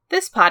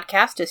This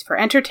podcast is for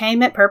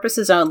entertainment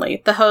purposes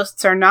only. The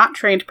hosts are not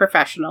trained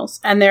professionals,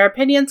 and their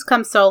opinions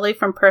come solely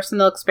from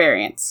personal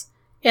experience.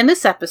 In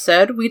this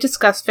episode, we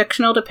discuss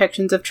fictional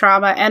depictions of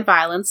trauma and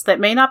violence that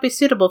may not be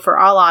suitable for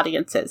all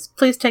audiences.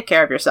 Please take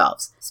care of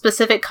yourselves.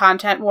 Specific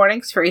content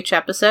warnings for each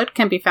episode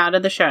can be found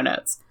in the show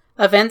notes.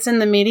 Events in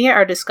the media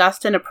are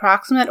discussed in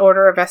approximate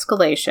order of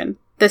escalation.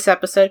 This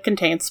episode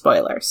contains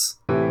spoilers.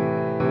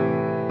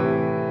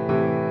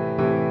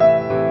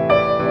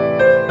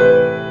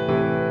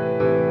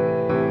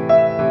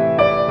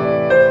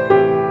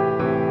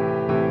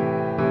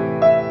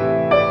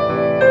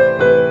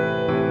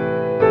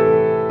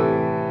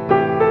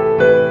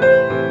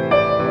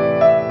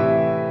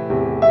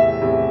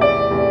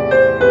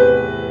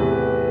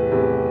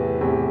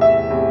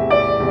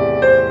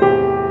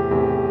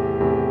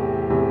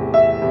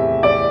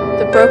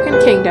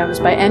 Broken Kingdoms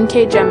by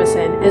N.K.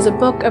 Jemisin is a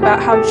book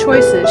about how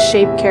choices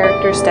shape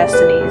characters'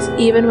 destinies,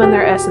 even when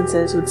their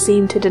essences would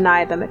seem to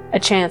deny them a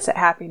chance at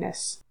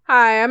happiness.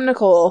 Hi, I'm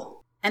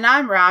Nicole. And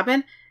I'm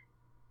Robin.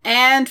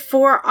 And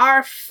for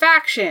our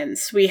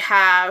factions, we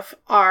have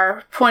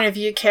our point of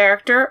view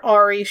character,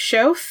 Ori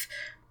Shoth,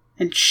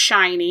 and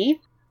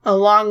Shiny. A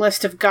long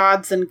list of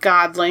gods and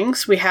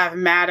godlings. We have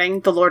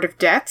Madding, the Lord of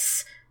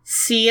Debts,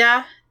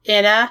 Sia,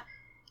 Inna,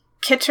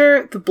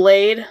 Kitter, the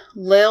Blade,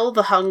 Lil,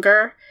 the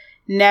Hunger,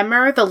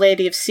 Nemmer, the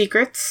Lady of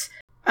Secrets,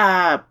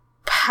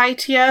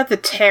 Pythia, the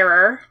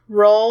Terror,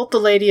 Roll, the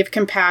Lady of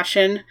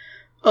Compassion,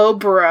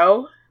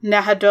 Obro,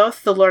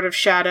 Nahadoth, the Lord of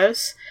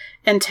Shadows,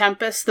 and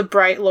Tempest, the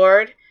Bright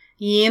Lord,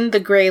 Yin, the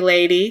Grey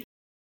Lady.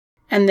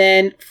 And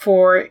then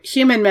for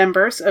human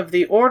members of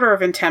the Order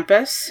of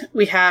Intempest,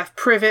 we have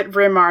Privet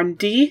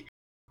Rimarndi.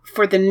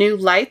 For the New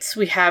Lights,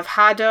 we have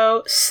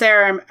Hado,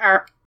 Sarim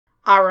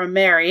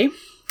Arameri.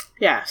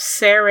 Yeah,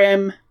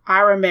 Sarim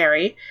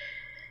Arameri.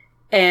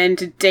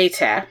 And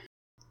Data.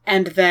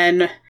 And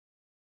then,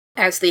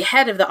 as the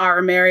head of the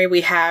Arameri, we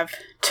have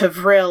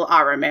Tavril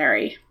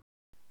Arameri.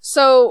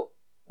 So,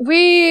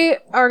 we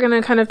are going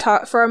to kind of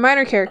talk, for our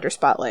minor character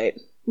spotlight,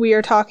 we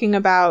are talking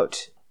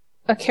about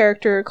a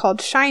character called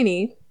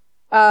Shiny,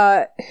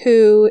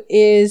 who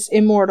is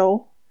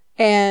immortal,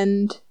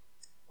 and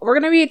we're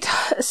going to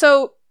be,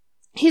 so,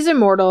 he's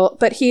immortal,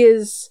 but he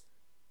is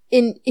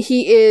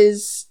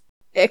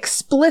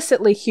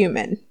explicitly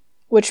human.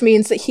 Which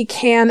means that he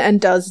can and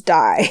does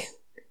die.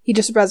 He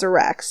just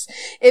resurrects.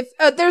 If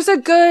there's a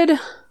good...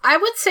 I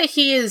would say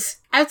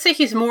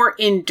he's more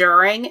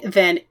enduring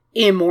than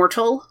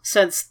immortal,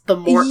 since the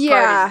part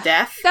is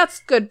death. That's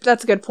good.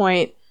 That's a good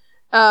point.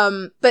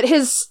 But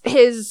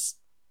his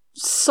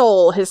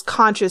soul, his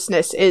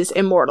consciousness is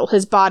immortal.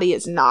 His body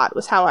is not,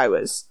 was how I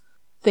was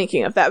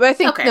thinking of that. But I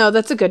think, no,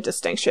 that's a good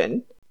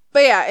distinction.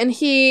 But yeah, and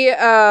he,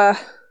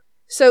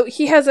 so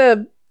he has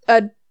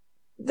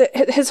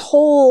his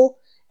whole...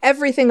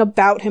 Everything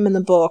about him in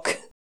the book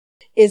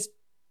is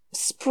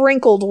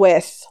sprinkled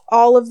with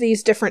all of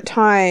these different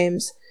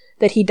times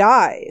that he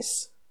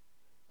dies.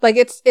 Like,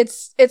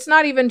 it's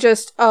not even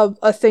just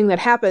a thing that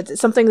happens. It's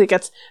something that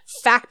gets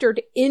factored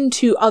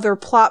into other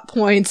plot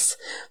points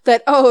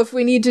that, if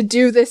we need to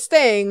do this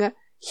thing,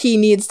 he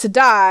needs to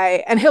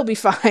die, and he'll be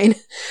fine.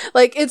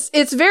 Like,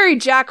 it's very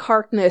Jack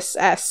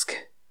Harkness-esque.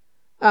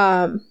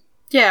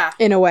 Yeah.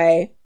 In a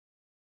way.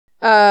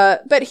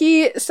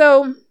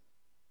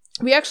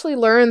 We actually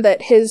learn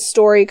that his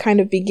story kind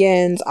of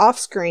begins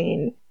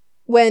off-screen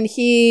when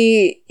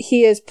he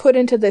is put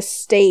into this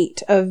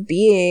state of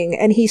being,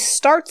 and he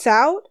starts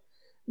out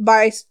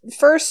by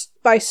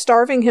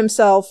starving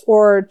himself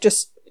or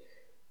just,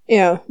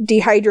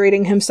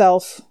 dehydrating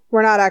himself.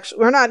 We're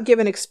not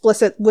given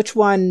explicit which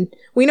one.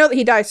 We know that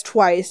he dies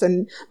twice,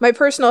 and my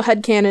personal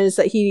headcanon is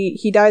that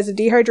he dies of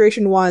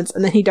dehydration once,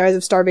 and then he dies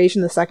of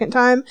starvation the second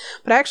time,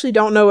 but I actually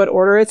don't know what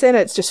order it's in.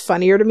 It's just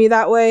funnier to me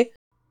that way.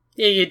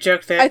 Yeah, you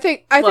joked that. I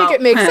think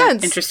it makes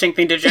sense. Interesting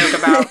thing to joke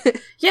about.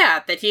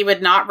 Yeah, that he would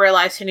not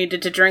realize he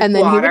needed to drink water. And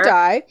then he would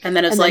die. And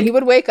then then he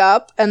would wake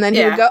up, and then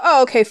he would go,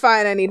 oh, okay,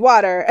 fine, I need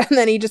water. And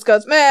then he just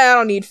goes, man, I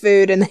don't need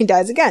food, and then he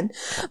dies again.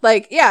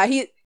 Like, yeah,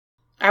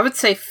 I would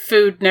say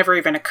food never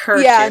even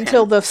occurred to him.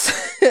 Until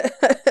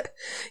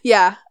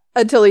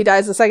until he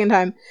dies the second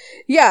time.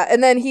 Yeah,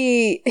 and then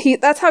he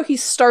that's how he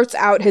starts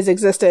out his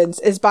existence,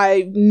 is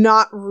by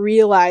not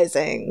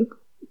realizing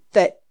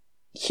that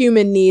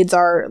human needs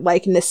are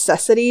like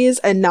necessities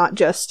and not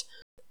just,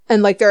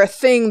 and like they're a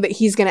thing that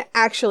he's gonna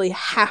actually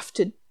have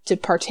to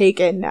partake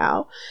in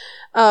now.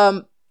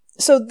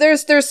 So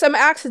there's some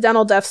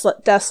accidental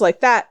deaths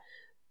like that,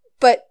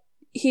 but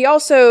he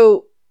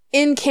also,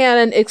 in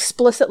canon,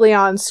 explicitly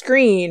on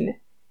screen,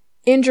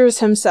 injures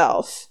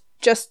himself,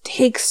 just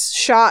takes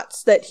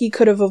shots that he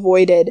could have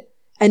avoided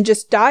and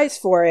just dies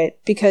for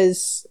it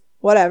because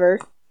whatever.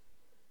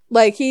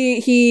 Like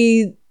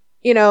he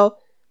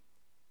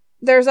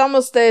there's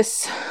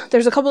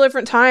a couple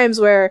different times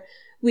where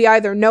we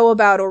either know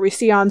about or we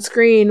see on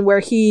screen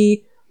where he's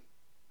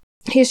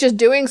just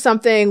doing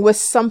something with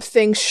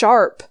something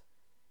sharp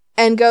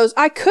and goes,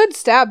 I could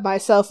stab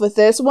myself with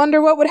this, wonder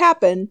what would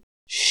happen.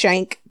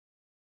 Shank.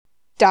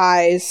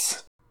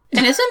 Dies.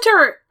 And isn't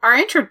our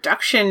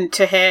introduction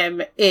to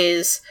him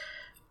is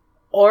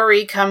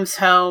Ori comes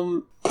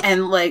home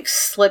and, like,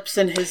 slips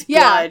in his blood.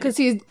 Yeah, because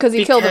he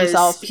killed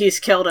himself. He's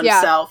killed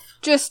himself. Yeah.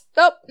 Just,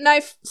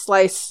 knife,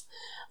 slice.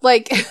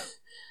 Like,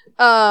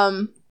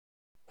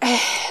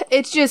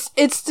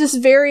 it's this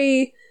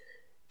very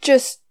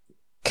just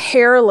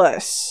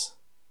careless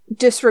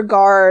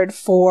disregard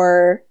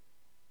for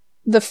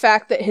the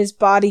fact that his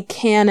body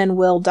can and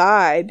will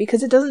die,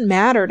 because it doesn't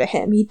matter to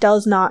him. He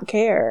does not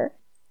care.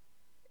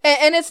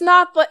 And it's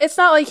not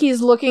like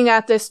he's looking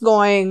at this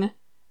going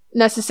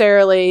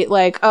necessarily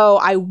like, oh,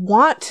 I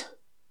want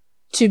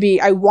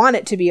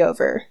it to be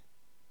over.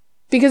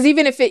 Because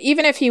even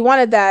if he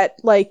wanted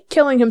that, like,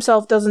 killing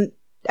himself doesn't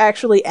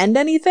actually end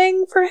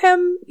anything for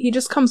him. He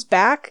just comes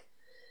back.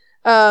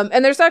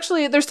 And there's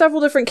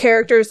several different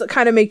characters that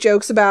kind of make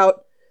jokes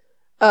about,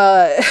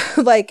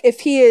 like,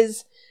 if he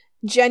is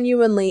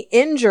genuinely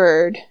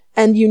injured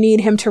and you need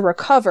him to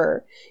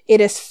recover,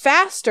 it is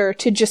faster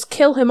to just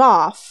kill him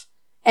off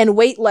and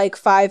wait like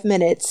 5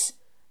 minutes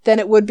than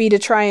it would be to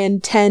try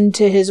and tend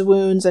to his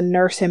wounds and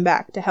nurse him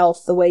back to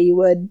health the way you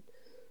would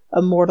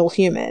a mortal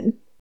human.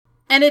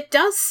 And it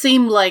does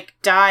seem like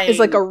dying is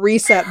like a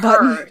reset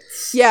button.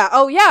 Yeah.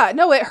 Oh, yeah.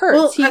 No, it hurts.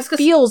 Well, he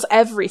feels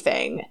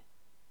everything,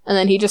 and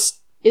then he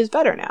just is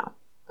better now.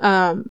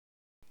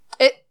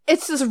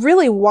 It's this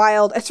really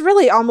wild. It's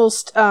really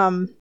almost.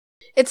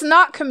 It's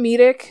not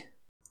comedic.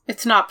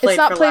 It's not played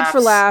for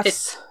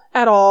laughs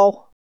at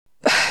all.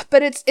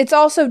 But it's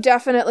also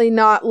definitely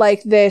not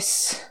like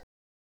this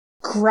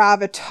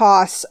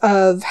gravitas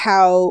of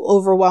how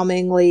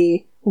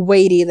overwhelmingly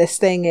weighty this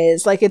thing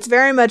is. Like, it's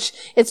very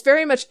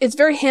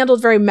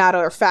handled very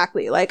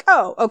matter-of-factly. Like,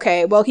 oh,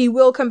 okay, well, he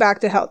will come back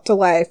to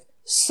life,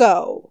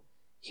 so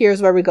here's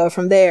where we go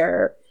from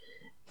there.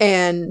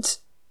 And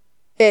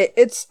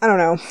it's I don't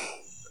know.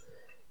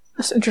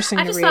 It's interesting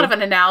to read. I just thought of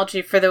an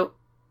analogy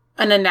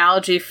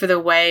for the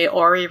way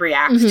Ori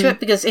reacts to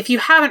it, because if you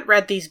haven't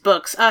read these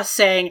books, us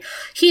saying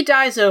he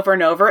dies over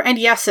and over, and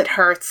yes, it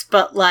hurts,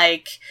 but,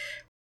 like,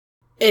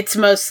 it's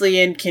mostly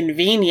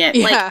inconvenient.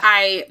 Yeah.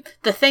 Like,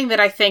 the thing that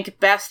I think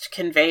best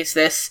conveys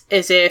this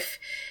is if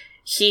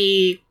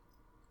he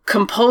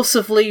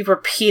compulsively,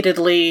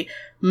 repeatedly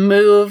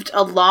moved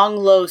a long,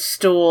 low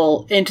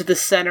stool into the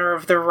center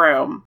of the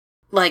room,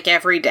 like,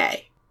 every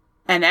day.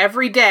 And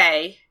every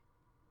day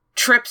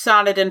trips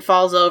on it and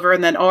falls over,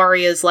 and then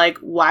Ori is like,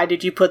 why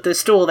did you put this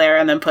stool there?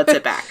 And then puts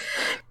it back.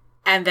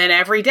 And then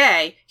every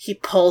day he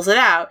pulls it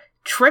out,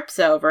 trips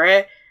over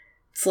it.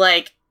 It's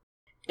like,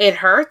 it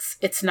hurts.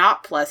 It's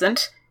not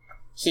pleasant.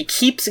 He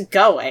keeps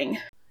going.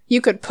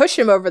 You could push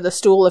him over the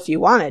stool if you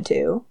wanted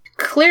to.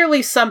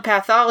 Clearly some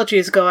pathology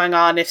is going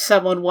on if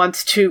someone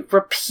wants to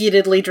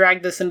repeatedly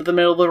drag this into the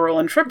middle of the room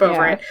and trip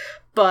over it.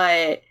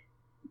 But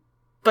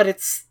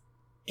it's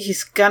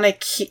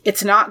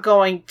not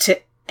going to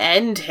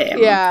end him.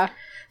 Yeah.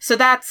 So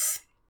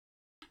that's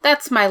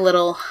my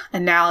little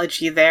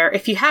analogy there.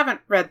 If you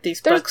haven't read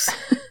these books,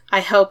 I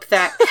hope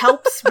that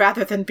helps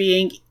rather than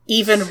being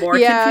even more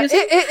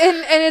confusing.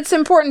 And it's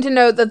important to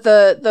note that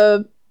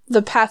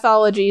the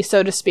pathology,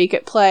 so to speak,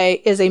 at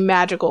play is a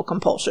magical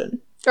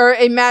compulsion. Or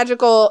a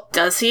magical...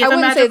 Does he have I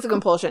wouldn't say it's a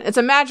compulsion. It's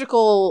a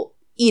magical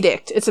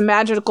edict. It's a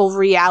magical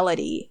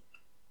reality.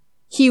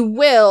 He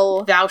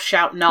will... Thou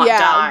shalt not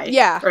die.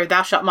 Yeah. Or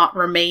thou shalt not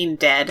remain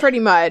dead. Pretty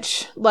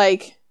much.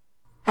 Like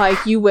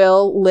you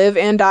will live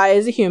and die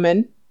as a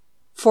human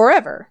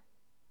forever.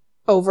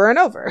 Over and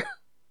over.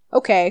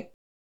 Okay.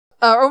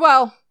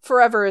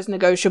 Forever is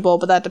negotiable,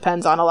 but that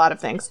depends on a lot of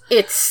things.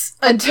 It's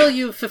until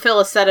you fulfill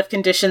a set of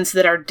conditions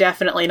that are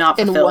definitely not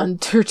fulfilled. In 1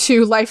 or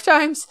 2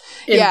 lifetimes?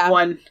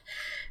 One.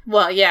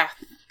 Well, yeah.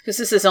 Because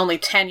this is only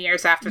 10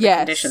 years after the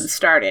conditions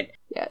started.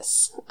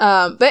 Yes.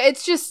 But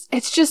it's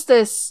just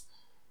this...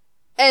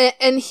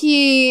 And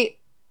he...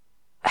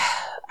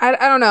 I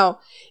don't know.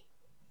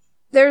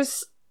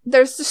 There's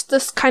just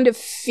this kind of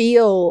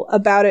feel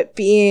about it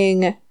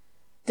being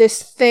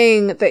this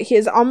thing that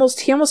he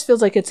almost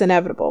feels like it's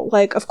inevitable.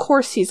 Like, of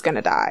course he's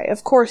gonna die.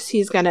 Of course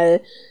he's gonna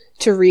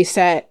to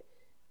reset.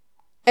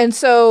 And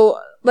so,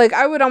 like,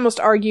 I would almost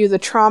argue the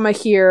trauma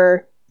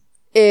here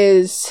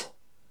is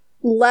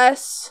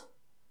less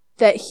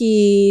that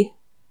he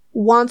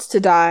wants to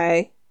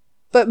die,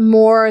 but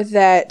more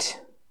that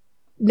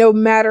no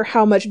matter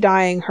how much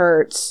dying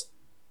hurts,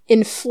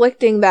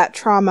 inflicting that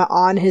trauma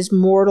on his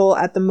mortal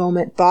at the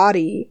moment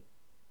body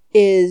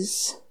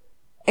is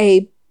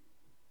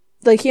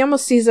he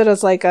almost sees it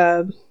as like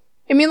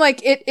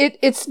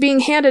it's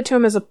being handed to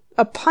him as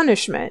a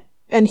punishment,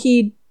 and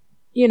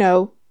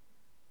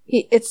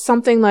it's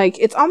something like,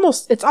 it's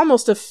almost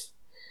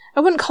I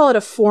wouldn't call it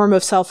a form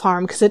of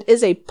self-harm, because it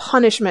is a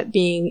punishment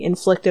being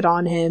inflicted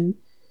on him,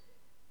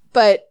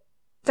 but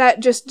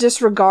that just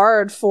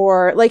disregard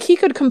for, like, he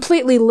could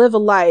completely live a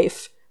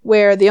life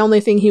where the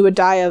only thing he would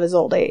die of is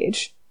old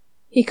age.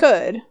 He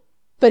could,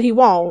 but he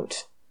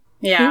won't.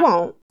 Yeah. He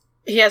won't.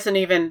 He hasn't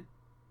even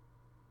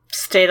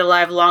stayed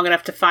alive long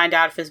enough to find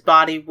out if his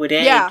body would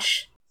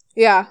age.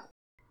 Yeah.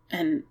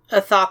 And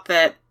a thought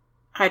that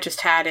I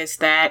just had is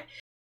that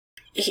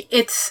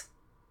it's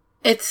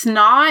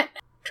not,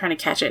 I'm trying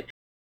to catch it.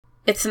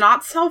 It's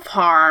not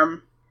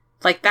self-harm.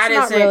 Like, that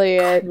isn't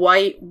really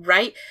quite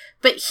right.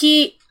 But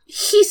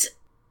he's,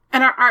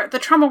 and the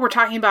trauma we're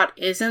talking about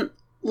isn't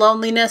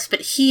loneliness,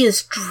 but he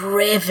is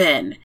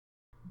driven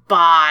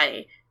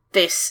by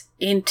this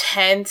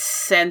intense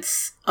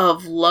sense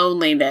of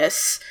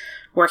loneliness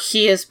where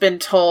he has been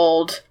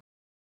told,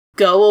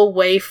 go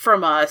away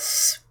from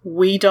us,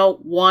 we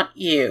don't want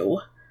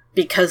you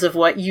because of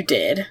what you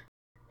did.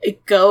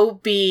 Go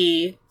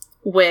be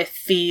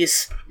with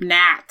these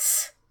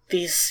gnats,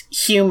 these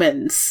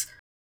humans.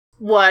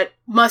 What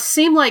must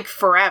seem like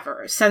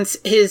forever, since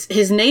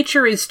his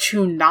nature is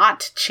to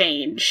not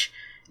change,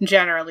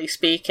 generally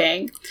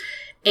speaking.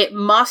 It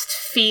must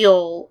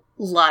feel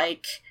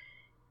like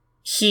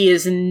he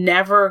is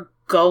never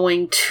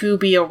going to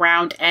be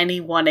around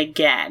anyone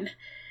again.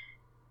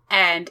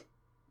 And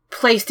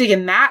placed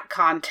in that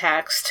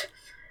context,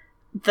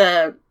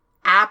 the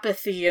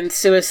apathy and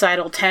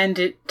suicidal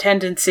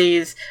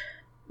tendencies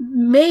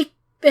make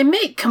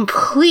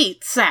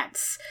complete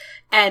sense.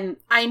 And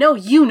I know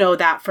you know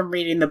that from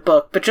reading the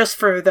book, but just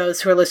for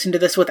those who are listening to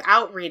this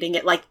without reading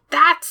it, like,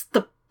 that's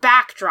the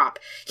backdrop.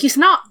 He's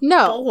not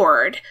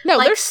bored. No,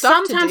 like, there's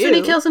stuff sometimes to do. When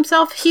he kills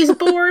himself, he's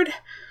bored.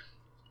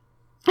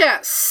 Yeah,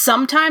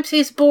 sometimes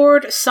he's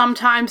bored,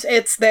 sometimes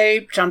it's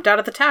they jumped out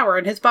of the tower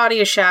and his body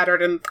is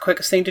shattered and the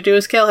quickest thing to do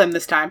is kill him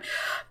this time.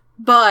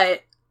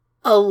 But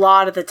a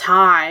lot of the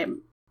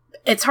time,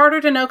 it's harder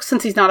to know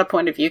since he's not a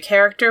point of view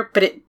character,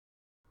 but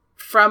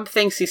from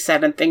things he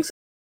said and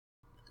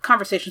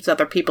conversations with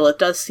other people, it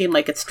does seem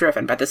like it's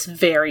driven by this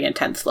very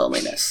intense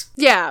loneliness.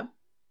 Yeah.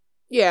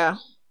 Yeah.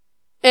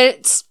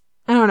 It's,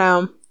 I don't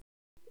know.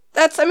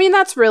 That's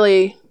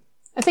really,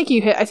 I think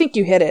you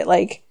hit it.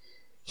 Like,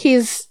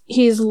 he's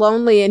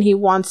lonely and he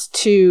wants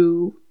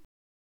to...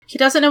 He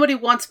doesn't know what he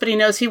wants, but he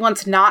knows he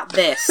wants not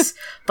this.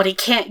 But he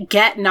can't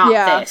get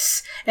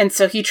this. And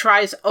so he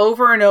tries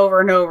over and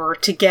over and over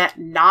to get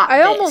not this.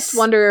 I almost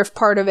wonder if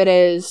part of it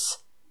is,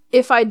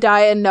 if I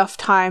die enough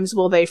times,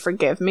 will they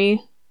forgive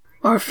me?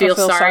 Or feel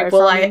sorry.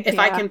 If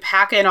I can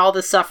pack in all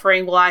the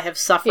suffering, will I have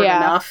suffered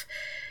enough?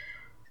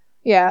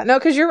 Yeah, no,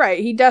 because you're right.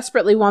 He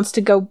desperately wants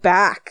to go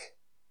back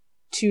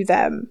to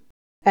them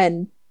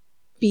and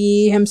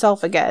be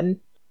himself again.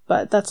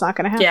 But that's not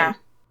going to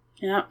happen.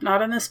 Yeah,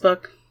 not in this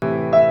book.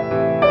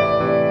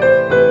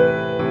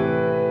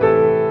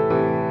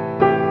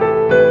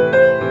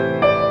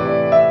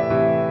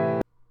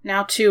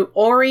 Now to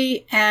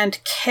Ori and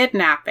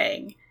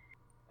kidnapping.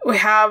 We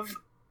have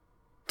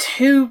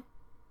two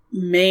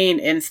main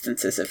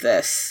instances of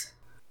this.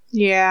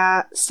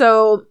 Yeah,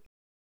 so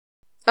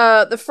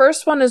the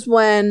first one is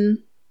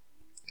when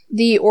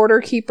the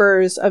Order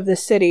Keepers of the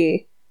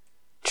city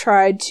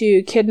tried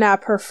to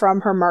kidnap her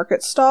from her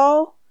market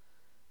stall.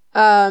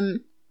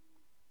 And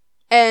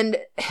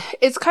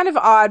it's kind of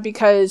odd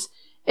because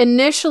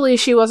initially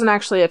she wasn't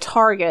actually a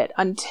target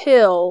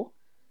until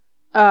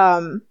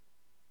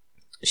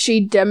she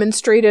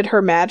demonstrated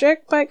her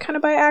magic by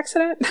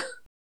accident.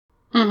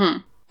 Mm-hmm.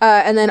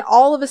 And then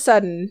all of a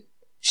sudden,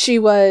 she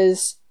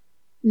was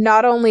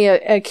not only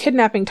a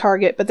kidnapping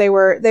target, but they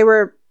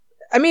were,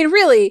 I mean,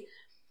 really,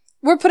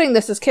 we're putting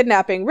this as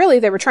kidnapping. Really,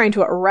 they were trying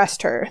to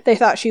arrest her. They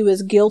thought she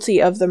was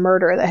guilty of the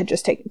murder that had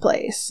just taken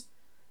place.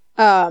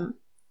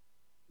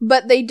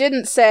 But they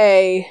didn't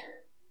say,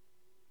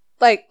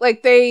 like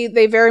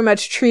they very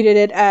much treated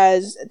it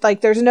as,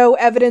 like, there's no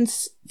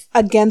evidence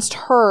against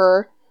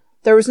her.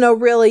 There was no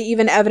really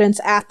even evidence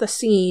at the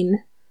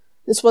scene.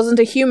 This wasn't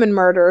a human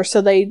murder,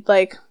 so they,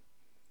 like,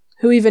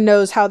 who even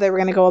knows how they were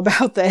going to go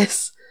about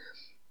this?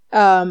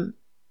 But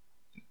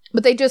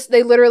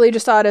they literally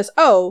just saw it as,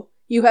 oh,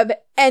 you have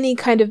any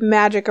kind of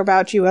magic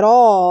about you at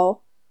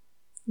all,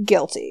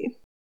 guilty.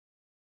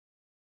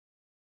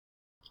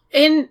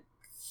 In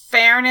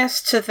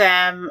fairness to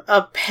them,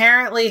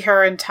 apparently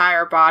her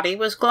entire body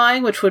was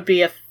glowing, which would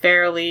be a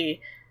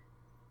fairly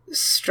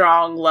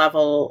strong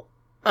level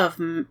of...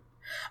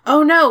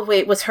 Oh no,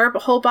 wait, was her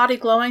whole body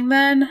glowing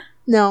then?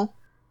 No.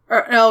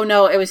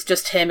 No, it was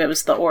just him. It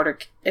was the Order.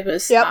 It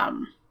was, yep.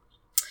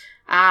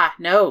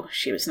 No,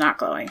 she was not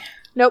glowing.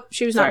 Nope,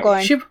 she was not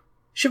glowing.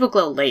 She will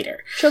glow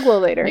later. She'll glow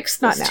later. Mix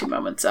those two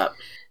moments up.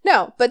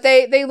 No, but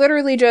they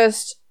literally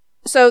just...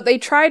 So they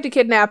tried to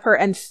kidnap her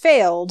and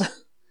failed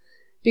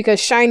because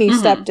Shiny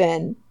stepped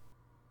in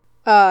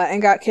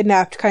and got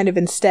kidnapped kind of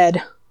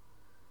instead.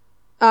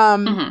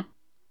 But,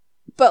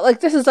 like,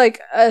 this is, like,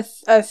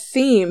 a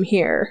theme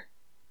here.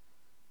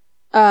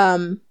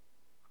 And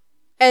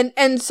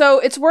so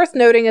it's worth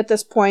noting at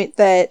this point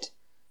that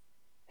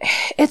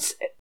it's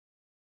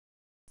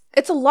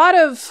a lot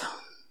of...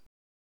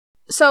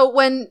 So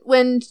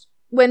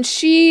when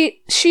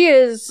she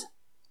is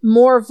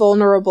more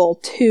vulnerable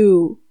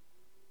to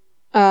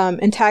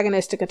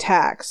antagonistic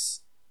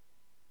attacks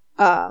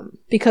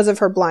because of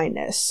her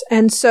blindness.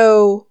 And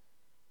so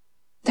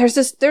there's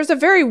a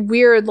very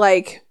weird,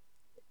 like,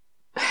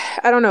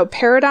 I don't know,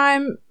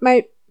 paradigm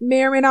may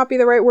or may not be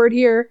the right word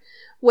here,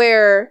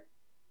 where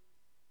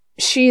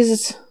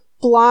she's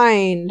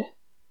blind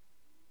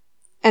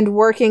and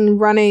working,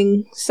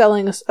 running,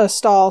 selling a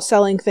stall,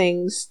 selling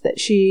things that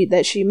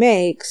she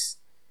makes.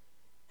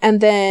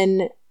 And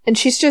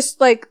she's just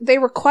like, they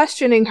were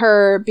questioning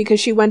her because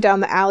she went down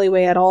the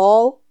alleyway at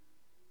all.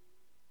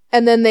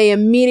 And then they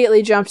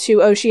immediately jump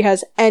to, oh, she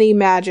has any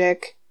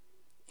magic.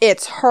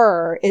 It's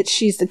her.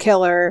 She's the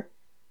killer.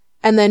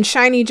 And then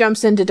Shiny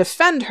jumps in to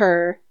defend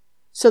her.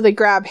 So they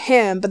grab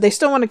him, but they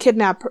still want to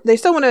kidnap her. They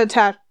still want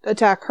to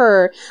attack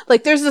her.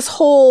 Like, there's this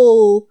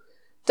whole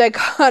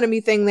dichotomy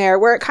thing there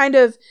where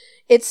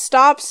it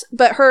stops,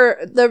 but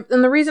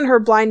the reason her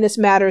blindness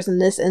matters in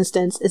this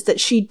instance is that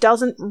she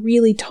doesn't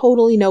really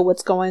totally know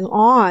what's going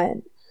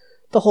on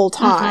the whole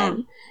time.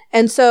 Mm-hmm.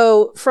 And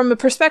so, from a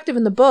perspective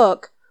in the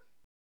book,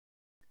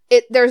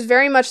 there's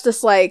very much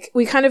this, like,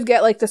 we kind of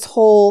get, like, this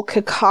whole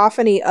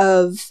cacophony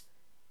of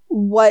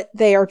what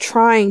they are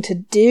trying to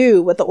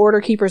do, what the Order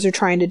Keepers are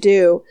trying to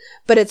do,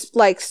 but it's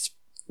like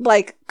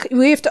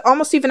we have to,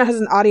 almost even as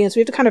an audience, we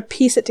have to kind of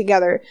piece it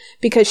together,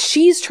 because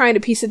she's trying to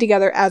piece it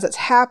together as it's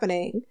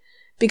happening,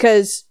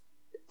 because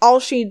all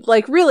she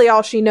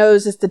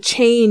knows is the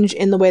change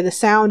in the way the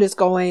sound is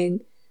going.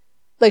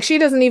 Like, she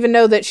doesn't even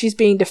know that she's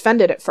being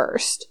defended at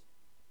first.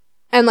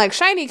 And, like,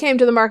 Shiny came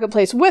to the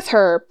marketplace with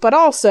her, but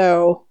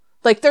also,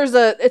 like,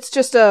 it's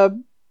just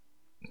an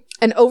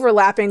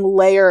overlapping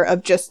layer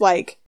of just,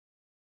 like,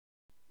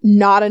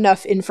 not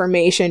enough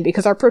information,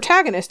 because our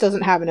protagonist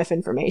doesn't have enough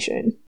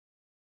information.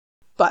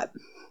 But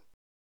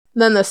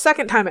then the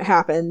second time it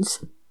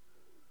happens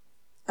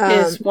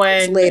is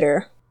when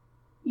later.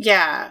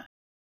 Yeah.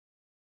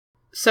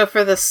 So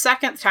for the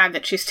second time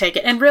that she's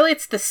taken, and really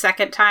it's the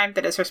second time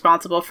that is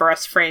responsible for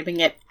us framing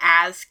it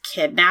as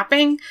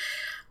kidnapping,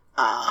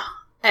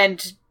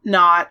 and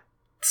not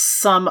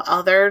some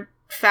other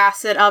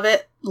facet of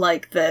it,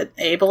 like the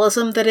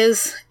ableism that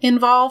is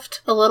involved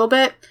a little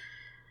bit.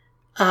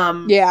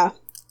 Yeah.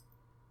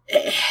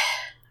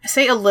 I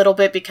say a little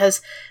bit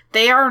because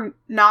they are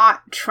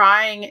not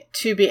trying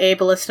to be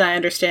ableist, and I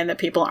understand that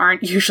people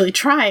aren't usually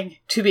trying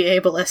to be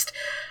ableist.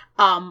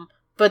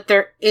 But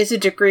there is a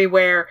degree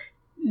where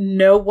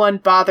no one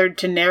bothered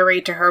to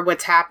narrate to her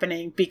what's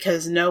happening,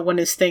 because no one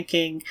is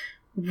thinking,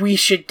 we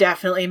should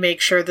definitely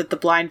make sure that the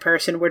blind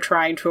person we're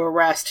trying to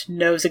arrest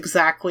knows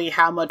exactly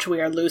how much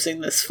we are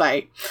losing this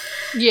fight.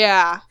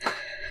 Yeah.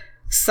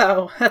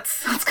 So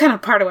that's kind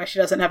of part of why she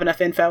doesn't have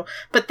enough info.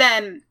 But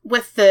then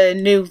with the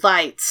new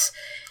lights,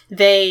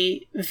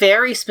 they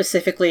very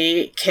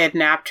specifically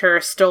kidnapped her,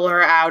 stole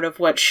her out of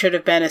what should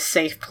have been a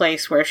safe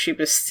place where she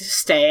was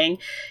staying,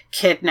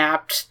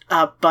 kidnapped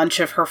a bunch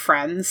of her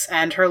friends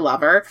and her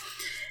lover.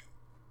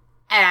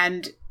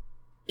 And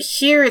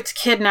here it's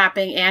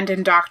kidnapping and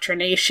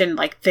indoctrination.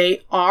 Like,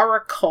 they are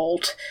a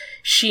cult.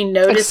 She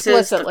notices...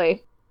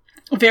 Explicitly.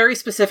 Very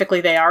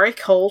specifically, they are a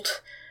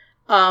cult.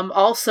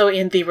 Also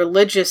in the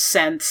religious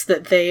sense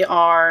that they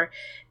are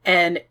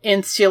an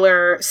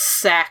insular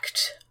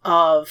sect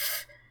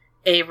of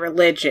a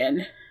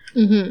religion.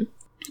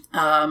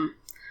 Mm-hmm.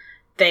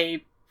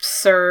 They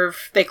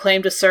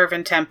claim to serve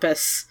in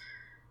Tempest,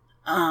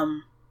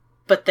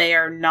 but they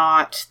are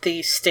not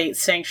the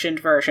state-sanctioned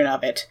version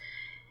of it.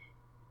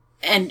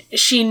 And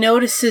she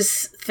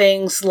notices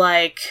things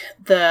like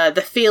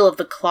the feel of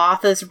the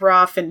cloth is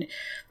rough, and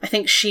I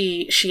think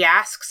she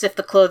asks if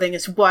the clothing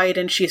is white,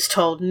 and she's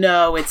told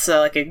no, it's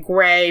like a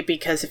gray,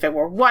 because if it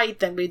were white,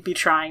 then we'd be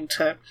trying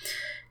to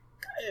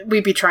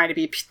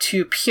be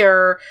too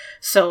pure.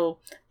 So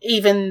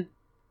even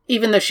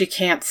though she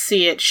can't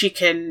see it,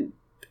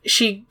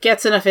 she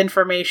gets enough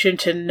information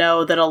to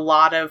know that a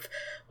lot of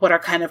what are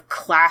kind of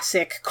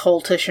classic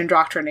cultish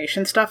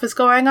indoctrination stuff is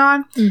going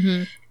on.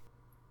 Mm-hmm.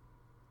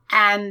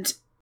 And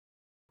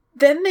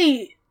then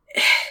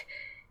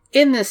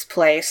in this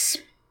place,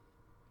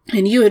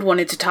 and you had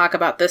wanted to talk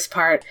about this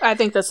part. I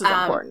think this is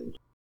important.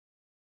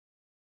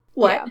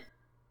 What?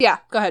 Yeah,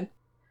 go ahead.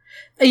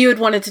 You had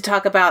wanted to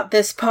talk about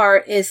this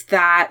part, is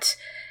that,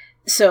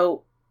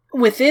 so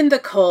within the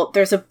cult,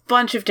 there's a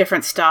bunch of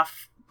different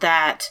stuff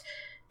that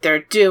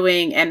they're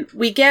doing, and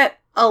we get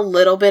a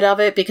little bit of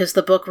it because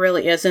the book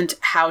really isn't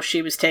how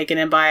she was taken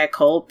in by a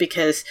cult,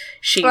 because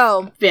she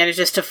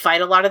manages to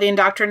fight a lot of the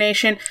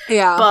indoctrination.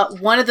 Yeah.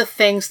 But one of the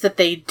things that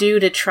they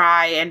do to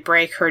try and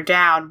break her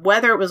down,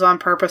 whether it was on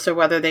purpose or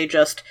whether they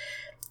just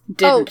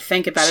didn't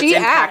think about its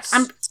impact.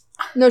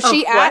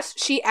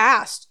 She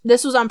asked.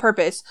 This was on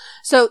purpose.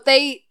 So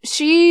we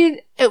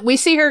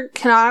see her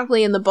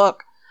canonically in the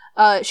book.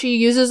 She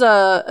uses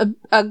a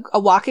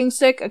walking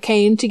stick, a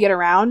cane, to get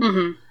around.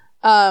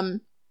 Mm-hmm.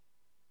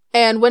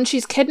 And when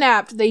she's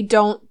kidnapped, they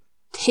don't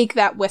take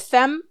that with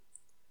them.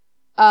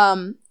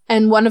 And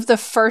one of the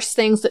first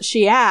things that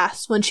she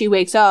asks when she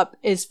wakes up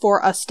is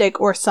for a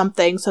stick or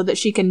something so that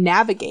she can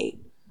navigate.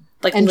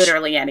 Like, and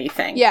literally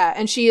anything. Yeah,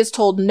 and she is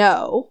told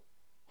no.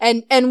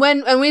 And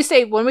when we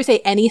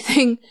say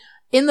anything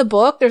in the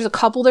book, there's a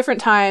couple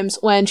different times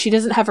when she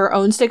doesn't have her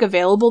own stick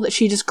available that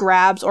she just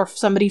grabs, or if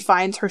somebody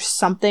finds her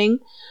something.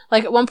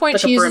 Like, at one point,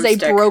 like she uses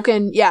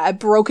a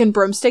broken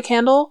broomstick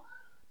handle.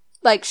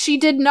 Like, she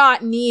did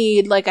not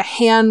need, like, a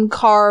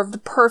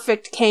hand-carved,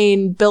 perfect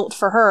cane built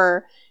for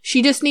her.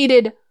 She just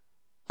needed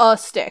a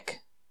stick.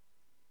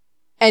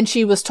 And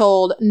she was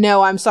told,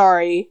 no, I'm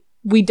sorry.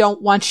 We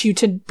don't want you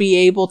to be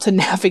able to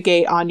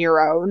navigate on your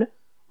own.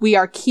 We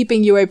are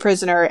keeping you a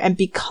prisoner, and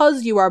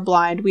because you are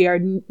blind, we are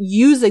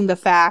using the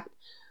fact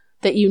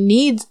that you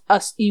need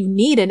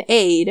an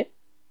aid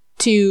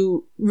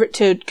to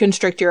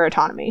constrict your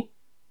autonomy.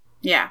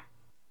 Yeah.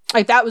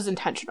 Like, that was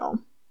intentional.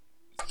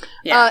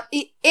 Yeah.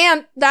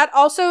 And that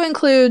also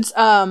includes,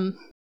 they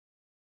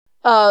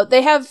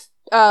have,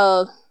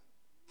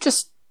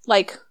 just,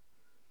 like,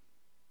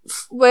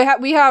 we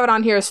have it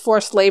on here as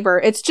forced labor.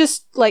 It's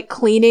just, like,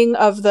 cleaning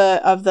of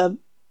the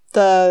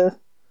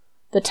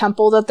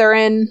temple that they're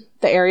in,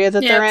 the area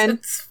that they're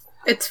in.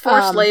 It's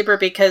forced labor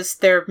because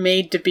they're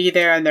made to be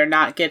there and they're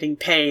not getting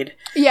paid.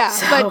 Yeah,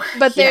 so,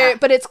 but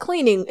it's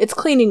cleaning. It's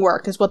cleaning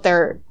work is what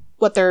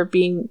they're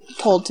being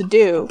told to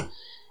do.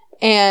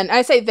 And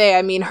I say they,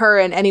 I mean her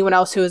and anyone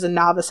else who is a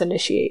novice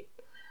initiate.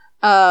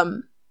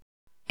 And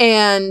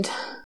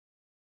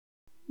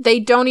they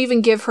don't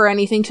even give her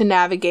anything to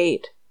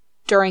navigate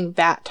during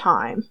that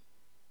time.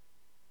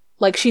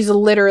 Like, she's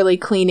literally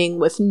cleaning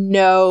with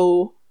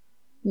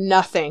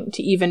nothing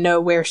to even know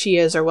where she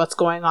is or what's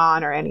going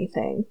on or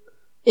anything.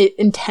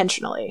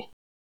 Intentionally.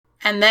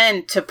 And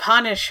then to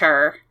punish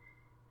her,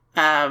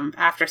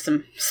 after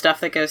some stuff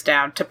that goes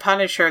down, to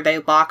punish her, they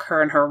lock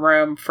her in her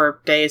room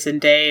for days and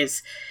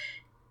days.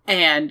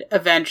 And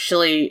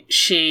eventually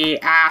she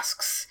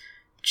asks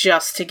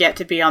just to get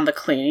to be on the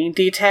cleaning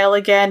detail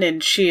again,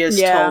 and she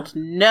is told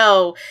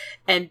no.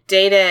 And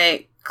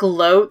Data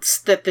gloats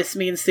that this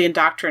means the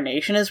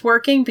indoctrination is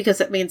working, because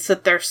it means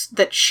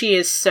that she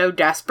is so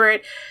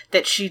desperate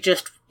that she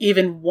just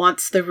even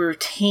wants the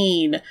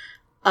routine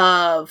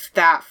of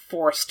that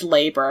forced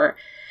labor.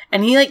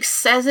 And he, like,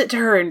 says it to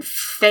her in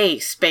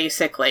face,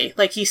 basically.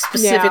 Like, he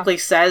specifically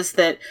says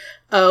that,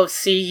 oh,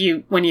 see,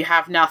 you, when you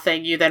have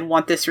nothing, you then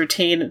want this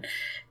routine.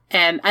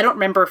 And I don't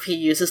remember if he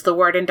uses the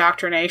word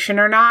indoctrination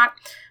or not,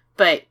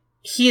 but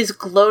he is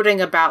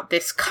gloating about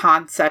this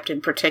concept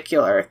in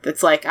particular.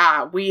 That's like,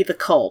 we the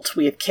cult,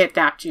 we have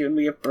kidnapped you and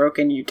we have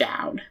broken you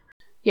down.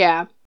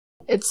 Yeah.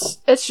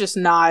 It's just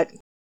not...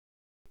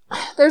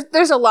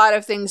 There's a lot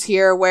of things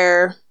here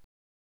where...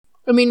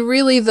 I mean,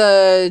 really,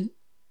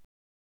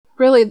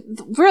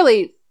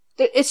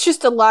 it's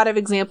just a lot of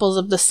examples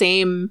of the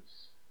same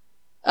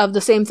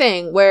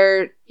thing,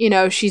 where, you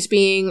know, she's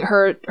being,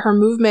 her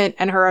movement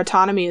and her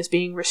autonomy is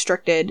being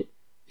restricted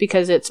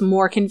because it's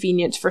more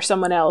convenient for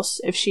someone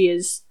else if she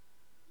is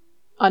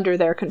under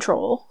their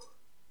control.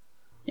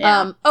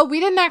 Yeah. We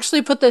didn't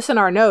actually put this in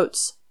our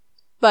notes,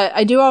 but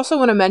I do also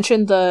want to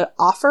mention the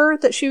offer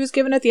that she was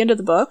given at the end of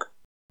the book.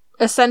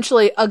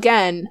 Essentially,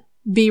 again,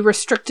 be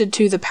restricted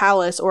to the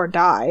palace or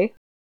die.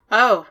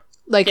 Oh.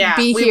 Like, yeah.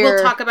 Be we here.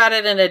 Will talk about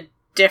it in a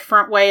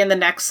different way in the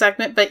next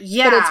segment, but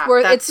yeah,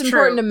 but it's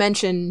important to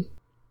mention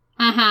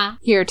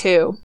here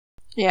too.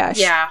 Yeah.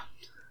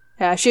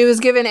 Yeah. She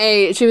was given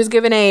a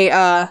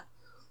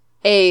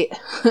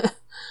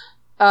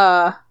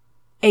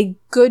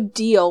good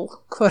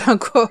deal, quote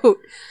unquote.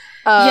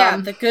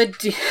 The good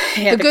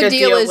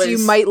deal is you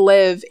might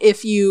live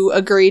if you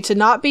agree to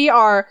not be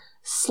our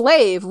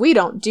slave. We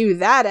don't do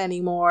that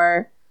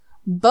anymore,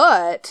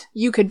 but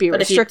you could be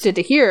restricted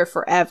to here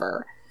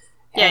forever.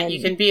 Yeah,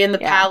 you can be in the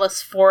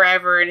palace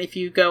forever, and if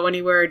you go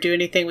anywhere or do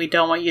anything we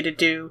don't want you to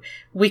do,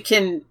 we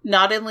can,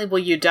 not only will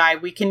you die,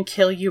 we can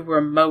kill you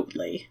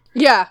remotely.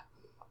 Yeah.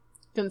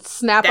 You can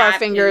snap our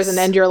fingers and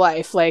end your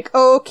life. Like,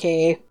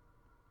 okay.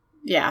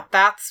 Yeah,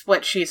 that's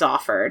what she's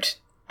offered.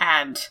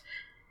 And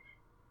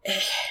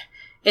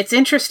it's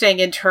interesting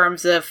in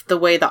terms of the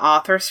way the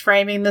author's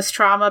framing this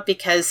trauma,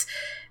 because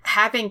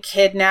having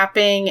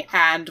kidnapping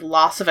and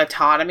loss of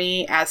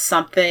autonomy as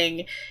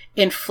something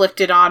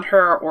inflicted on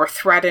her or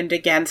threatened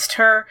against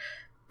her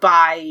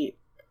by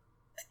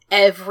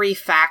every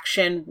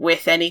faction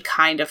with any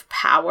kind of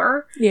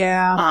power.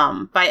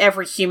 Yeah. By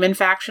every human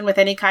faction with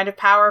any kind of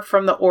power,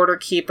 from the Order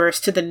Keepers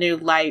to the New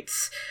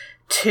Lights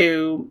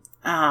to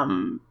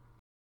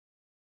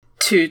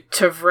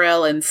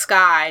Vril and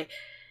Sky.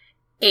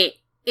 It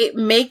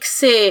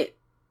makes it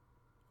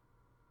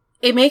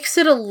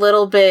a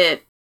little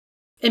bit.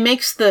 It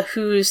makes the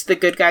who's the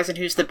good guys and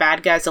who's the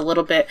bad guys a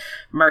little bit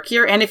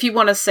murkier. And if you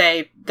want to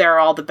say they're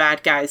all the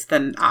bad guys,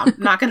 then I'm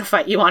not going to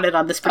fight you on it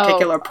on this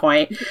particular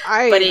point.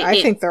 I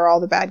think they're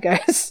all the bad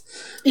guys.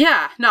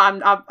 Yeah, no,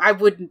 I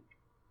wouldn't.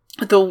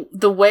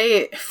 The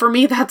way, for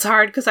me, that's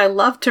hard because I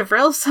love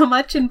Tavril so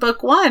much in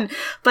book 1,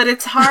 but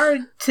it's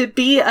hard to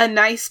be a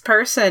nice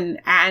person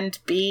and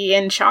be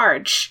in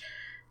charge.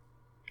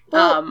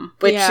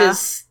 Which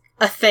is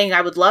a thing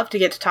I would love to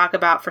get to talk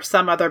about for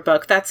some other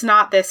book. That's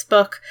not this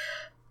book.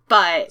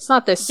 But it's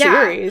not this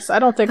series. I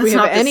don't think we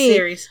have any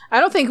series.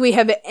 I don't think we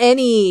have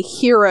any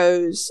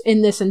heroes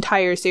in this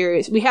entire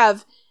series. We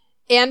have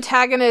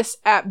antagonists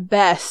at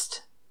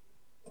best.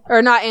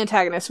 Or not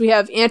antagonists. We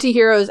have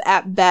anti-heroes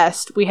at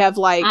best. We have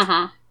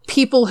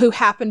people who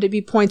happen to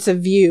be points of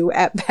view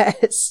at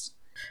best.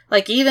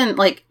 Like even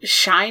like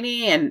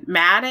Shiny and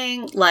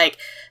Madding, like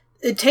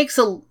it takes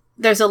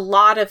there's a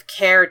lot of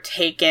care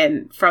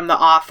taken from the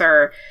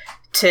author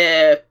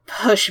to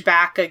push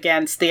back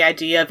against the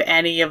idea of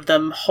any of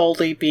them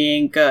wholly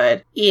being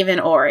good, even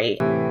Ori.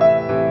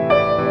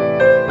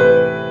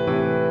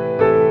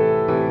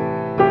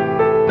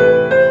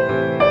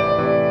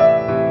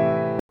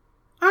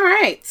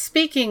 Alright,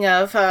 speaking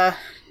of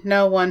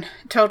no one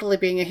totally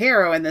being a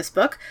hero in this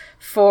book,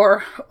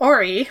 for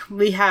Ori,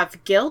 we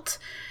have guilt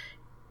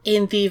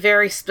in the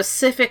very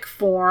specific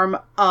form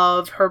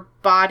of her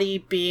body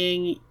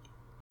being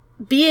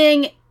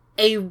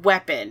a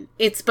weapon.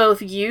 It's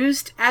both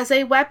used as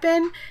a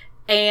weapon,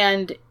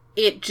 and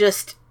it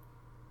just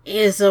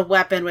is a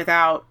weapon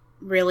without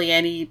really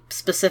any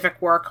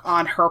specific work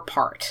on her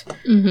part.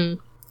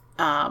 Mm-hmm.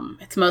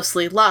 It's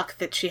mostly luck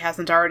that she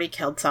hasn't already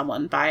killed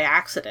someone by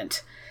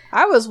accident.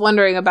 I was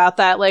wondering about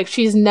that. Like,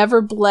 she's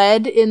never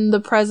bled in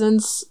the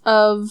presence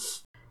of...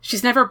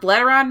 She's never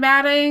bled around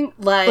Madding?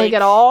 Like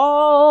at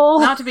all?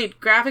 Not to be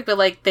graphic, but,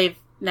 like, they've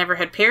never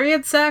had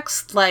period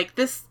sex? Like,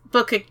 this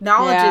book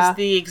acknowledges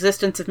the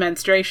existence of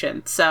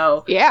menstruation,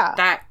 so... Yeah.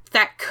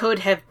 That could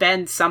have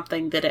been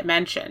something that it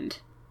mentioned.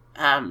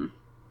 And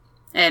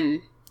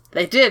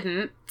they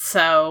didn't,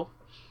 so...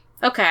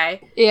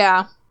 Okay.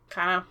 Yeah.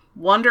 Kind of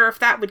wonder if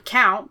that would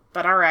count,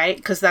 but alright,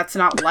 because that's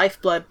not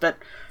lifeblood, but...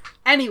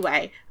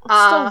 Anyway,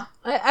 I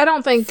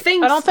don't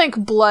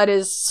think blood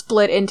is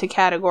split into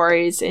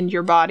categories in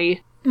your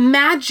body.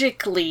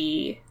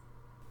 Magically,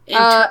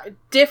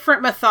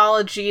 different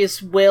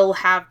mythologies will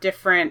have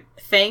different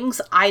things.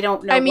 I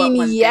don't know what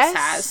one this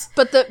has.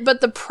 But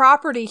the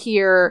property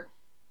here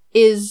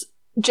is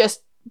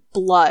just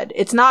blood.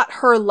 It's not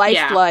her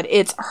lifeblood,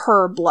 it's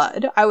her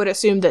blood. I would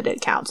assume that it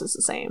counts as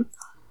the same.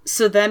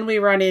 So then we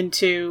run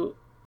into...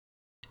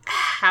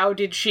 How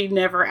did she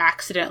never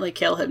accidentally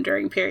kill him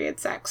during period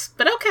sex?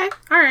 But okay,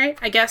 alright,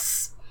 I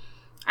guess...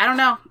 I don't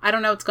know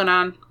what's going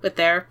on with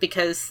there,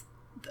 because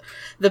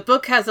the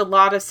book has a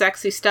lot of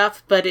sexy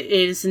stuff, but it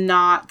is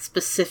not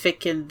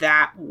specific in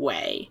that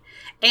way.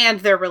 And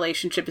their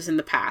relationship is in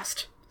the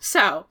past.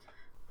 So,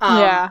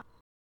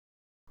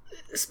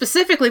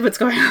 specifically what's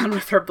going on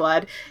with her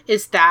blood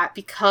is that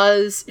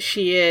because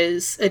she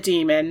is a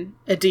demon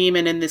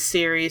in this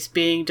series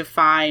being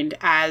defined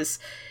as...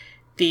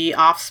 the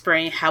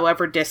offspring,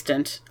 however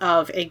distant,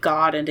 of a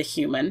god and a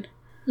human.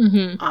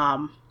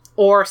 Mm-hmm.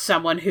 Or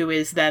someone who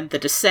is then the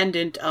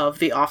descendant of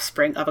the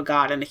offspring of a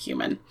god and a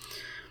human.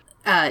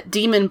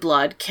 Demon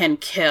blood can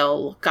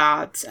kill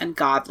gods and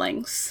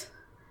godlings.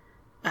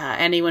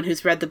 Anyone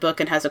who's read the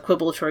book and has a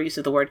quibble for use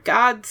of the word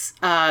gods,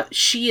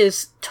 she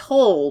is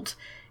told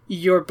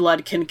your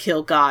blood can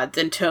kill gods.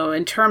 And so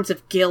in terms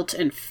of guilt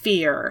and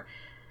fear,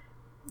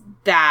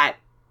 that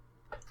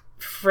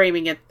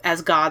framing it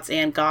as gods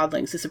and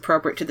godlings is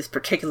appropriate to this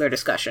particular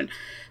discussion.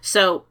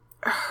 So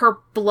her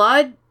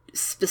blood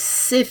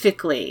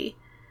specifically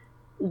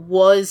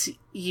was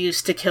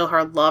used to kill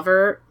her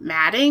lover,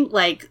 Madding.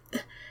 Like,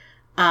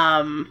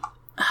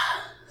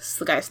 what's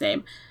the guy's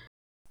name?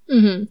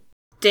 Mm-hmm.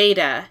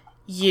 Data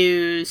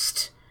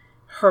used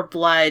her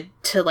blood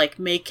to, like,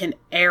 make an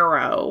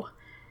arrow,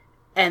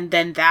 and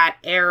then that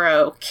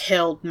arrow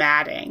killed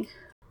Madding.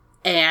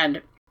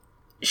 And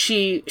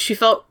she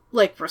felt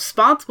like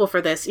responsible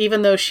for this,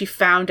 even though she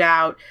found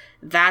out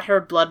that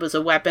her blood was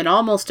a weapon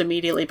almost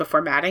immediately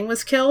before Madding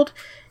was killed.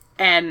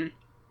 And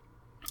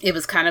it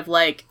was kind of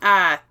like,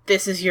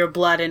 this is your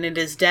blood and it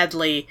is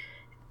deadly.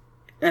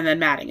 And then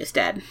Madding is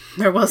dead.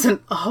 There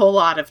wasn't a whole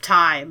lot of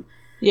time.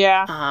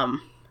 Yeah.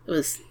 It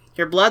was,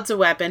 your blood's a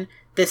weapon.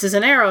 This is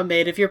an arrow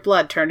made of your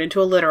blood turned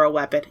into a literal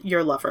weapon.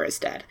 Your lover is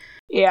dead.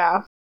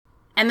 Yeah.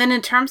 And then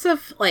in terms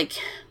of, like,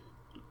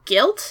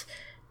 guilt...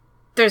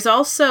 There's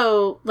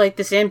also, like,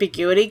 this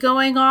ambiguity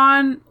going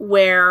on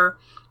where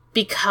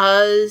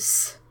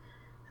because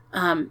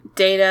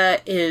Data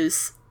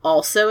is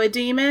also a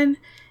demon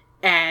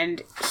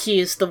and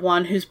he's the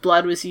one whose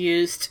blood was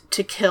used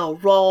to kill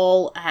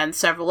Roll and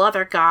several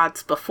other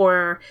gods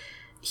before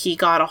he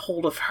got a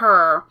hold of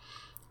her,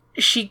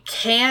 she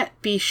can't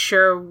be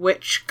sure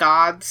which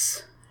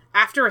gods...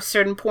 After a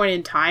certain point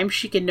in time,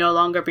 she can no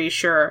longer be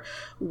sure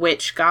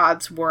which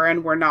gods were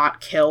and were not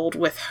killed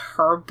with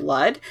her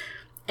blood.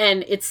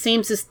 And it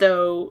seems as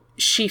though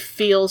she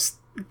feels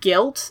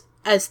guilt,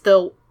 as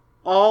though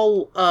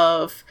all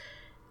of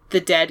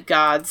the dead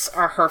gods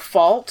are her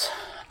fault,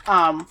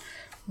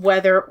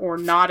 whether or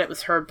not it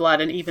was her blood,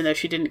 and even though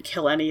she didn't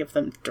kill any of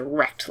them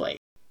directly.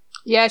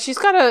 Yeah,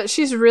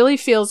 she's really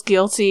feels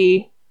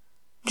guilty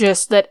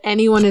just that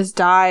anyone has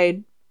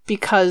died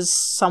because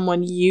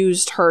someone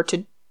used her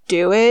to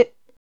do it.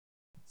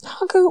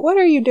 Haku, what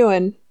are you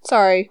doing?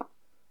 Sorry.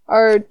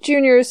 Our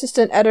junior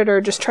assistant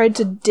editor just tried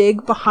to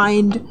dig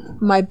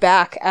behind my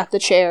back at the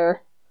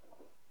chair.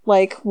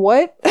 Like,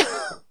 what?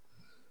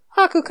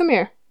 Haku, come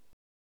here.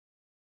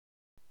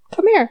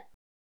 Come here.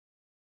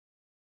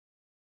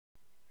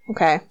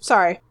 Okay,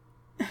 sorry.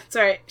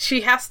 Sorry,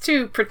 she has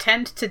to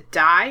pretend to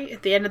die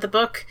at the end of the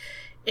book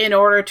in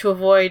order to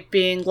avoid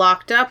being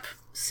locked up,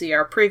 see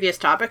our previous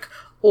topic,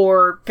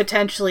 or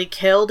potentially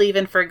killed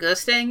even for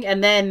existing,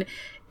 and then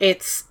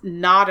it's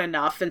not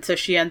enough, and so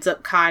she ends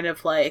up kind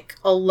of like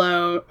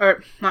alone,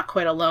 or not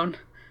quite alone,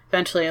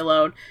 eventually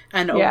alone,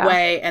 and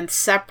away and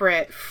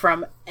separate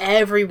from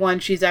everyone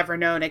she's ever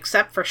known,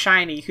 except for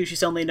Shiny, who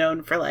she's only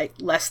known for like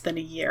less than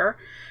a year.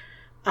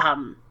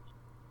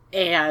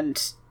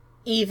 And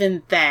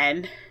even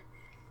then,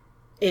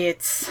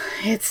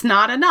 it's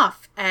not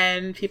enough,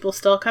 and people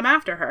still come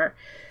after her.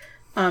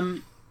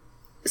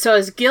 So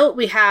as guilt,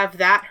 we have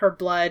that her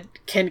blood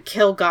can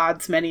kill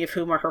gods, many of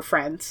whom are her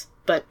friends,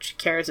 but she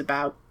cares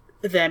about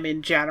them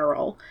in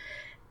general.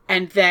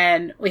 And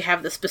then we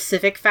have the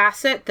specific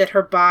facet that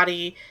her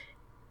body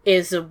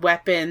is a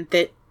weapon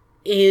that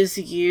is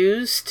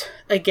used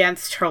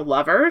against her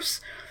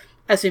lovers.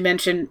 As we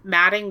mentioned,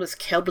 Madding was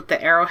killed with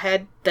the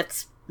arrowhead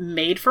that's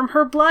made from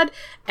her blood,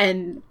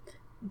 and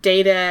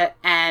Data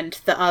and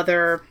the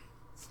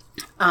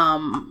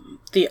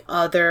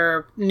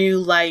other new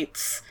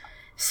lights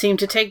seem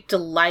to take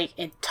delight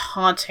in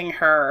taunting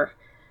her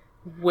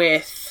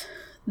with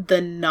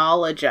the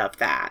knowledge of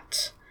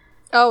that.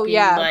 Oh,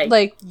 yeah.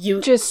 Like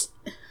you just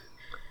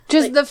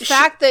like, the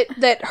fact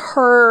that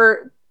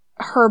her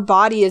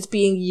body is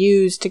being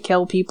used to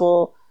kill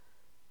people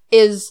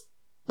is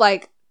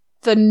like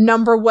the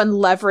number one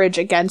leverage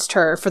against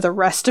her for the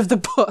rest of the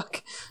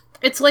book.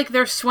 It's like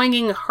they're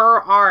swinging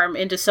her arm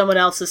into someone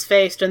else's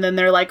face, and then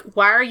they're like,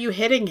 why are you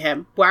hitting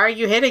him? Why are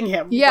you hitting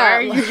him? Yeah, why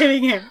are you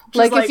hitting him?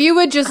 Like, if you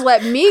would just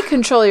let me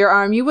control your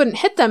arm, you wouldn't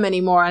hit them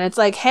anymore. And it's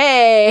like,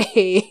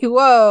 hey,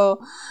 whoa.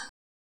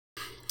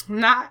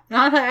 Not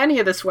how any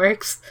of this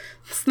works.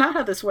 It's not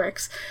how this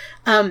works.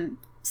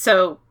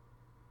 So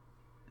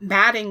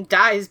Madding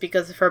dies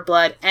because of her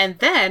blood, and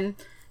then,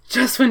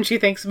 just when she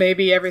thinks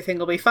maybe everything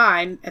will be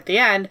fine at the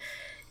end,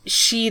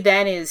 she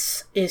then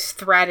is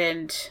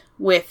threatened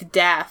with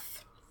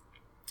death.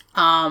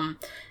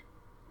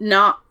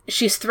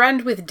 She's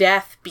threatened with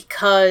death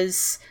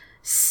because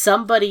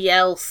somebody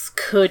else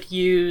could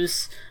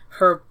use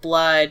her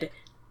blood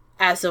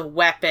as a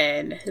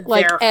weapon.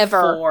 Like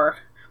ever.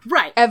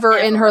 Right. Ever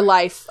in her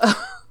life.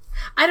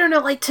 I don't know,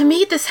 like, to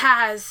me this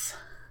has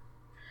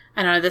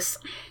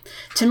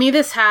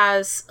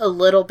a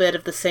little bit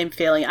of the same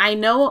feeling.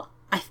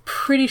 I'm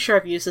pretty sure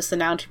I've used this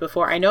analogy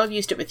before. I know I've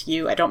used it with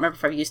you. I don't remember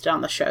if I've used it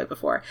on the show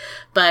before.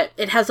 But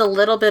it has a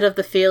little bit of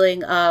the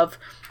feeling of,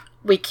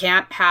 we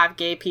can't have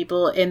gay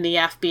people in the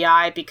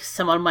FBI because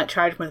someone might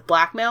charge them with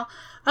blackmail.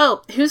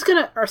 Oh,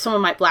 or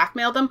someone might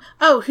blackmail them.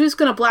 Oh, who's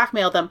gonna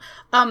blackmail them?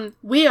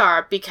 We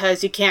are,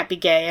 because you can't be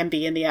gay and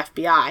be in the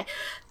FBI.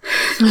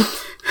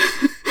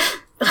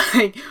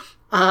 Like,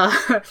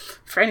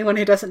 for anyone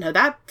who doesn't know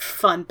that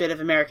fun bit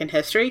of American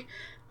history.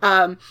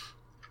 Yeah.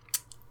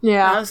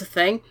 That was a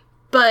thing.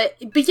 But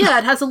yeah,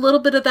 it has a little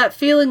bit of that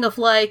feeling of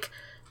like,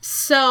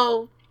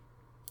 so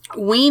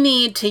we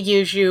need to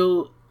use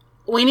you,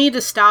 we need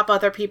to stop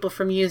other people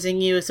from using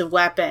you as a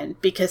weapon,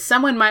 because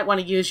someone might want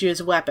to use you as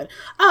a weapon.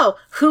 Oh,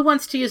 who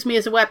wants to use me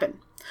as a weapon?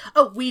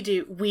 Oh, we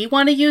do. We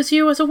want to use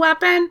you as a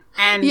weapon,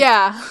 and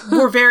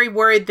we're very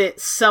worried that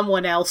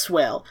someone else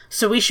will,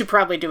 so we should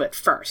probably do it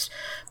first.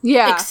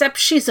 Yeah. Except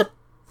she's a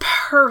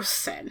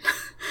person.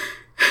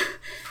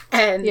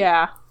 And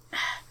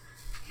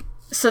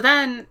so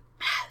then,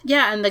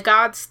 and the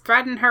gods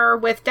threaten her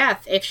with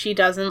death if she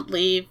doesn't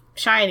leave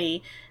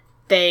Shiny.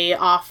 They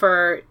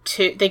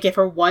give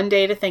her 1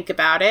 day to think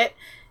about it,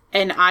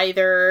 and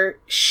either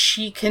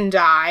she can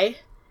die,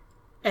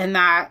 and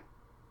that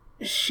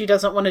she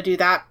doesn't want to do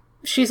that.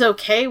 She's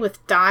okay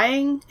with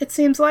dying, it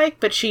seems like,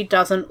 but she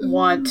doesn't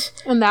want...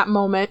 In that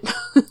moment.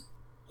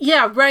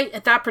 Yeah, right,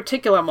 at that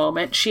particular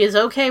moment. She is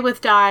okay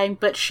with dying,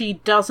 but she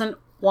doesn't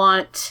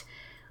want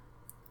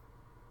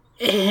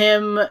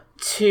him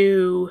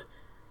to...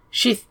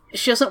 She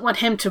doesn't want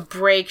him to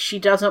break. She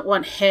doesn't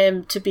want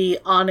him to be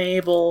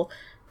unable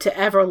to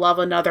ever love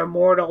another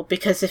mortal,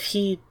 because if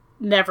he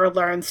never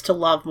learns to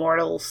love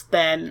mortals,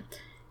 then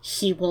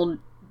he will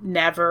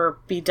never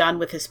be done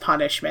with his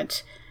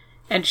punishment.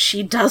 And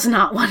she does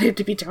not want him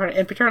to be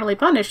eternally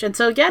punished. And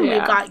so again,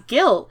 we've got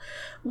guilt,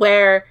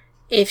 where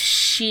if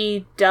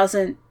she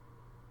doesn't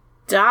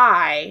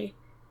die,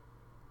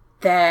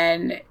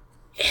 then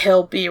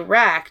he'll be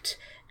wrecked.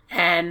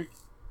 And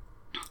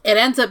it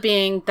ends up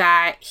being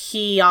that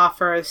he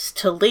offers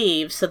to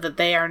leave so that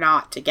they are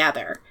not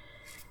together.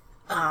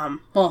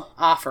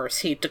 Offers.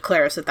 He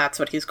declares that that's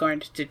what he's going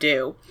to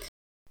do.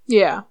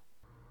 Yeah.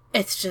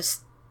 It's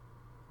just...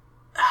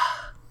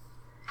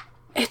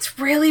 it's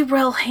really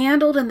well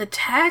handled in the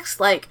text.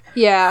 Like,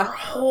 her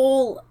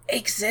whole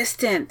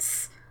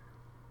existence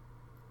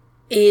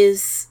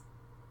is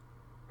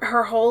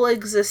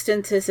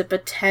a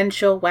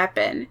potential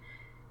weapon.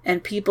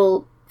 And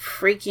people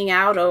freaking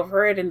out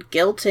over it and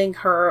guilting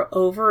her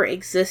over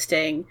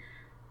existing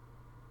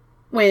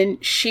when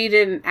she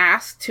didn't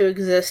ask to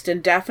exist,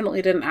 and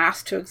definitely didn't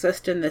ask to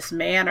exist in this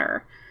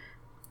manner,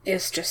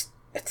 is just,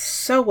 it's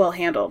so well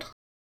handled.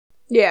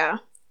 Yeah.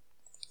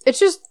 It's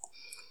just,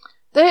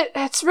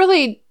 it's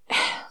really...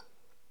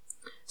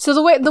 So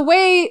the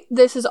way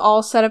this is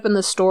all set up in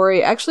the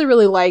story, I actually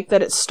really like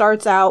that it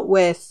starts out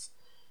with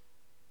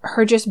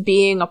her just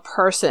being a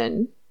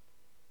person.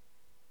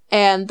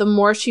 And the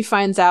more she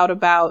finds out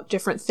about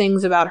different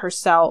things about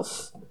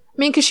herself, I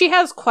mean, because she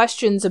has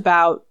questions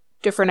about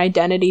different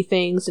identity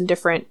things and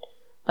different,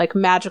 like,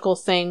 magical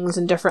things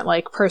and different,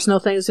 like, personal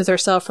things with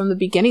herself from the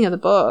beginning of the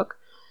book.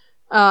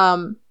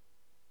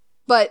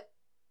 But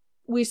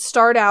we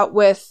start out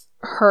with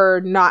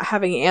her not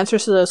having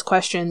answers to those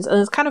questions. And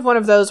it's kind of one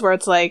of those where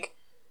it's like,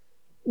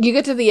 you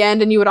get to the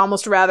end and you would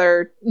almost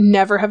rather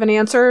never have an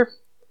answer.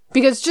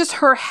 Because just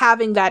her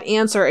having that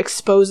answer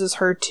exposes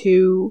her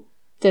to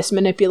this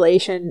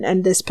manipulation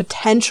and this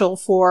potential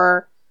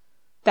for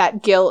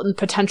that guilt and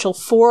potential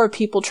for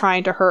people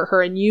trying to hurt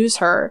her and use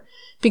her.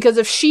 Because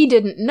if she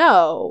didn't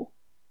know,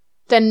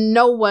 then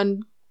no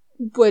one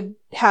would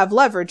have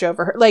leverage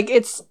over her. Like,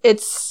 it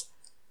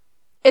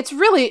is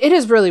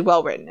really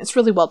well written. It's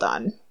really well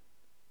done.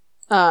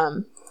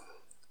 And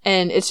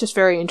it's just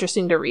very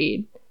interesting to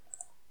read.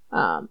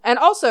 And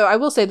also, I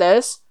will say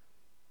this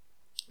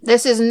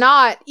is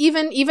not,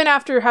 even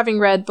after having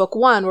read book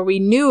 1, where we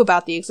knew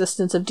about the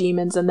existence of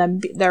demons and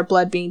then their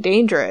blood being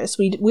dangerous,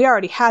 we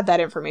already had that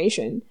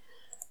information.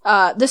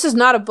 This is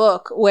not a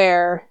book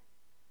where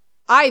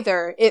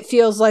either it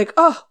feels like,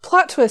 oh,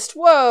 plot twist,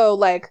 whoa,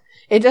 like,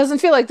 it doesn't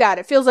feel like that.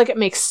 It feels like it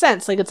makes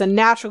sense, like it's a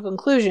natural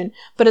conclusion.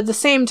 But at the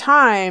same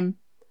time,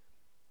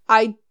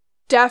 I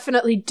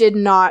definitely did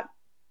not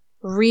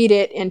read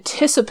it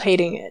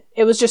anticipating it.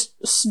 It was just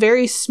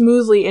very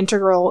smoothly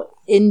integrated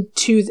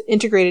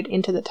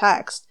into the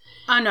text.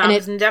 Oh no, and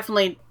it was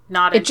definitely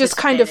not. It just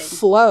kind of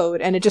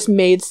flowed, and it just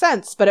made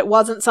sense. But it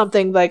wasn't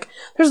something like,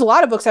 there's a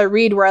lot of books I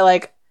read where I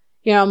like,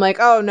 you know, I'm like,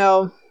 oh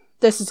no,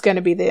 this is going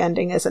to be the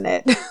ending, isn't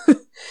it?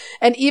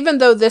 And even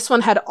though this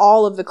one had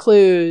all of the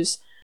clues,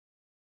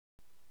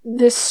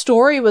 this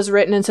story was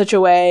written in such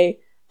a way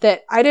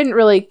that I didn't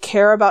really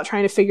care about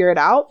trying to figure it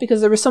out,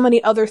 because there were so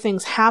many other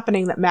things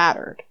happening that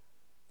mattered.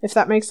 If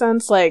that makes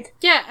sense, like...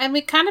 Yeah, and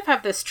we kind of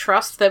have this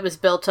trust that was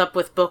built up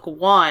with book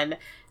 1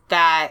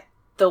 that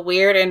the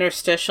weird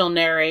interstitial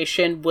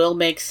narration will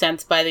make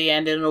sense by the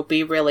end and it'll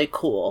be really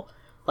cool.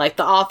 Like,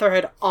 the author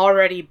had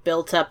already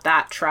built up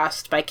that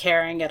trust by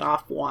carrying it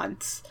off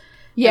once.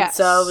 Yes.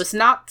 And so I was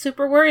not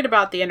super worried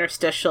about the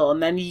interstitial,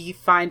 and then you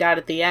find out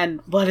at the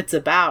end what it's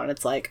about, and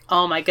it's like,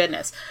 oh my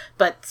goodness.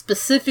 But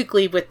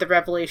specifically with the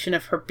revelation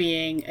of her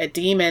being a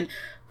demon,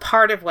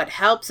 part of what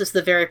helps is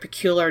the very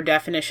peculiar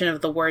definition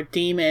of the word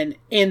demon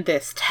in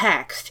this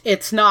text.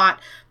 It's not,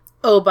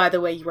 oh, by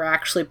the way, you were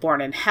actually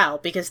born in hell,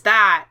 because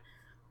that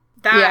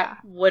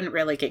wouldn't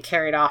really get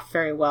carried off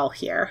very well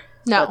here.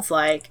 No. It's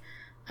like,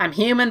 I'm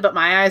human, but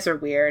my eyes are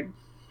weird.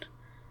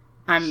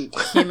 I'm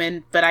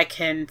human, but I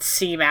can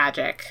see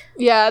magic.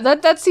 Yeah,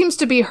 that seems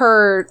to be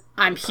her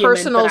I'm human,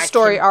 personal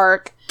story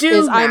arc.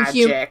 Do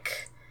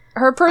magic.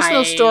 Her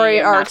personal story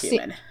arc.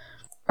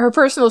 Her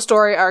personal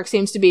story arc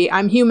seems to be,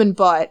 I'm human,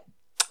 but,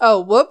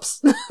 oh,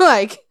 whoops.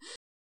 Like.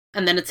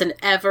 And then it's an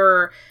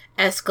ever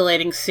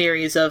escalating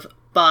series of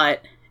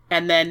but,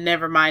 and then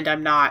never mind,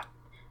 I'm not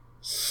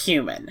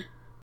human.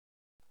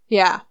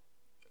 Yeah.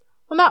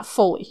 Well, not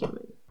fully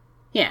human.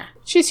 Yeah.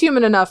 She's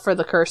human enough for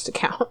the curse to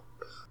count.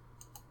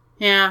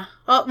 Yeah.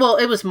 Oh, well,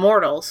 it was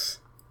mortals.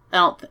 I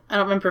don't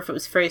remember if it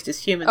was phrased as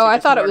humans. Oh, I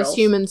thought mortals. It was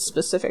humans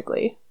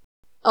specifically.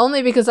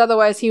 Only because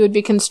otherwise he would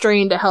be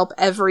constrained to help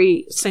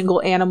every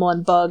single animal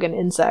and bug and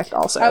insect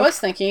also. I was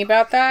thinking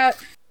about that.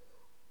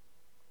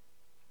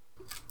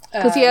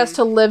 Because he has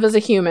to live as a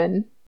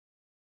human.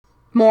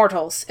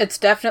 Mortals. It's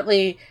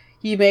definitely,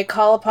 you may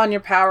call upon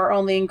your power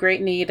only in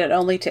great need and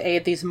only to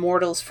aid these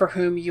mortals for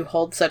whom you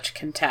hold such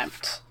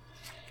contempt.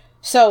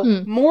 So,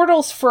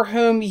 mortals for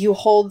whom you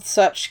hold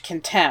such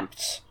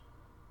contempt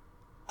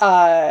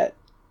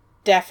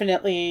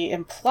definitely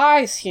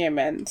implies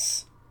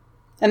humans.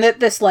 And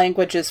that this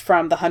language is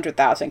from the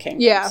 100,000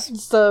 Kingdoms. Yeah,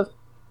 it's the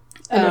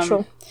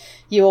initial.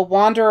 You will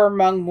wander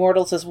among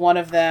mortals as one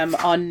of them,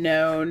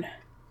 unknown.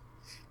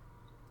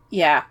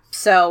 Yeah,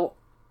 so...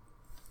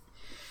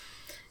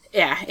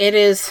 Yeah, it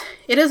is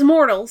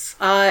mortals.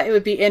 It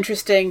would be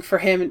interesting for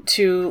him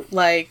to,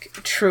 like,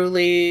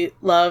 truly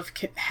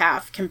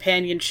have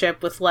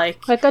companionship with, like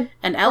an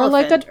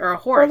elephant or a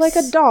horse. Or like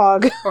a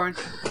dog. Or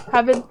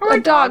have a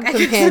dog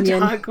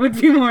companion. A dog would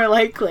be more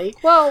likely.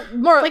 Well,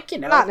 more, like, you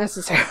know. Not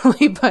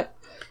necessarily, but...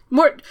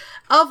 More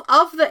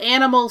of the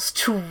animals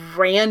to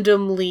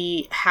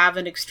randomly have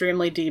an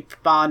extremely deep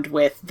bond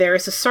with, there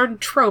is a certain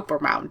trope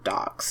around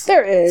dogs.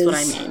 There is.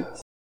 That's what I mean.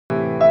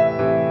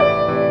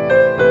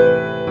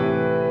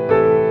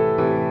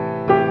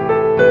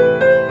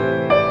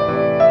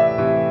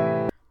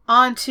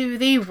 On to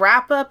the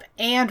wrap-up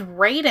and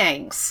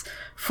ratings.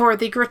 For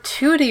the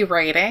gratuity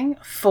rating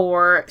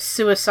for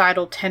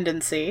Suicidal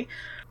Tendency,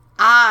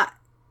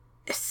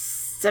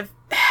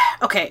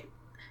 okay,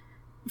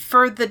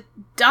 for the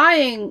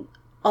dying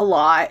a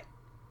lot,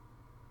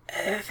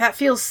 that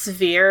feels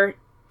severe,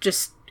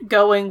 just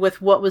going with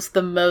what was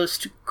the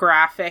most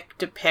graphic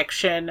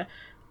depiction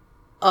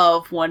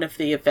of one of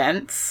the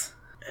events.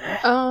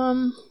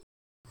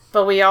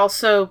 But we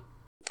also...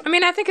 I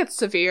mean, I think it's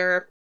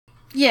severe.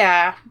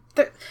 Yeah.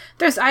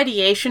 There's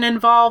ideation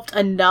involved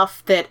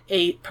enough that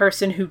a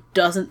person who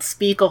doesn't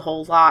speak a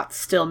whole lot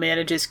still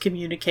manages to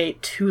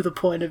communicate to the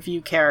point of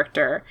view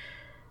character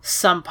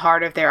some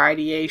part of their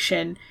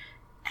ideation,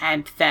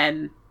 and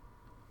then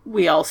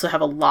we also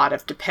have a lot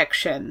of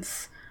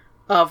depictions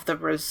of the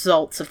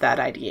results of that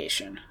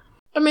ideation.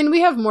 I mean, we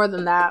have more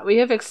than that. We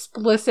have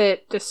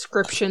explicit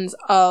descriptions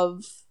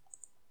of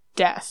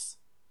death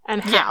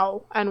and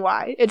how and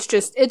why. It's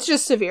just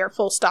severe,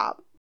 full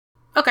stop.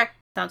 Okay,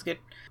 sounds good.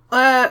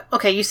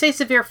 Okay, you say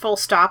severe full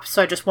stop,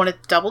 so I just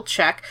wanted to double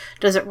check.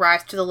 Does it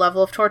rise to the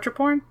level of torture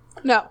porn?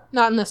 No,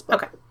 not in this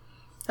book.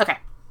 Okay.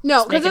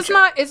 No, because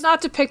it's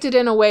not depicted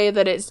in a way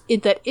that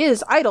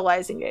is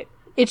idolizing it.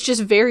 It's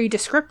just very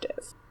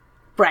descriptive.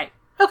 Right.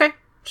 Okay.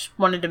 Just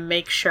wanted to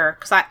make sure,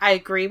 because I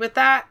agree with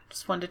that.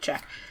 Just wanted to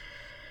check.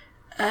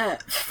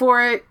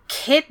 For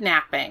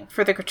kidnapping,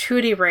 for the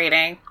gratuity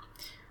rating,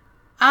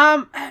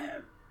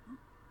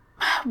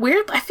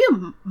 weird. I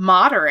feel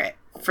moderate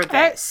for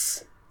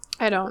this.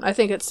 I don't. I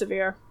think it's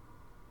severe.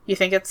 You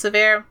think it's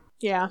severe?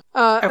 Yeah.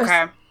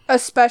 Okay.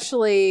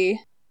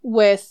 Especially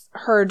with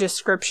her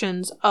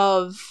descriptions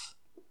of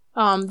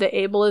the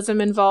ableism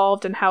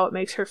involved and how it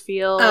makes her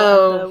feel.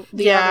 Oh,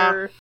 the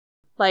other,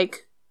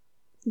 like,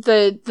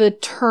 the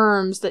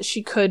terms that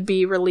she could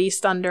be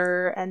released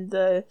under and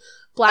the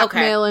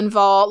blackmail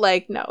involved.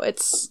 Like, no,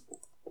 it's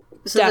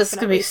so definitely this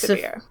could be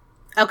severe.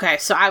 Okay,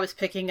 so I was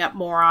picking up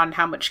more on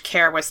how much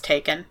care was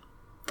taken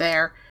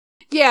there.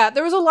 Yeah,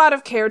 there was a lot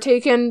of care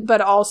taken,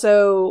 but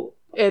also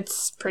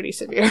it's pretty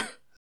severe.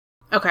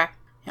 Okay.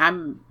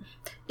 I'm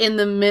in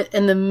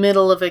the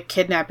middle of a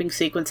kidnapping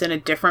sequence in a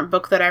different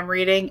book that I'm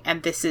reading,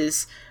 and this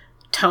is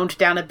toned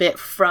down a bit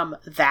from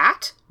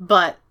that,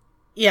 but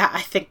yeah,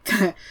 I think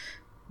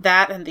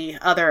that and the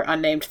other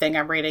unnamed thing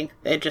I'm reading,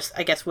 it just,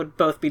 I guess, would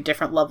both be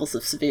different levels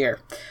of severe.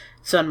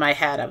 So in my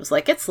head, I was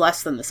like, it's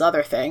less than this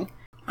other thing.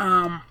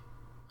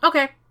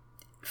 Okay.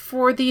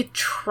 For the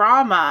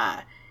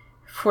trauma,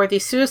 for the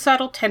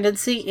suicidal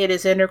tendency, it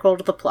is integral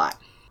to the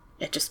plot.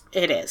 It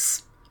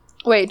is.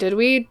 Wait, did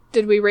we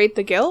rate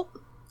the guilt?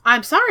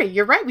 I'm sorry,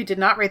 you're right, we did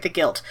not rate the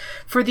guilt.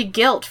 For the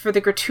guilt, for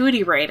the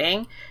gratuity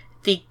rating,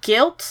 the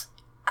guilt,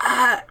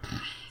 I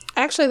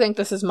actually think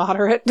this is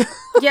moderate.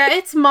 Yeah,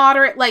 it's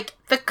moderate. Like,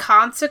 the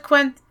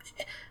consequences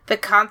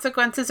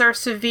are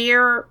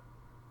severe,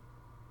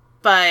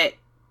 but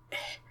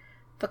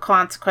the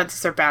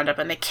consequences are bound up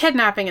in the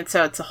kidnapping, and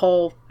so it's a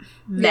whole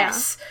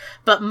mess. Yeah.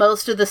 But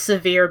most of the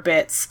severe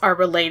bits are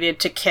related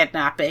to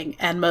kidnapping,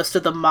 and most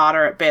of the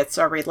moderate bits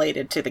are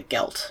related to the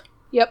guilt.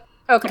 Yep.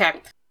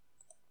 Okay.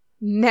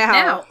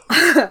 Now.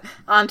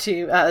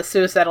 Onto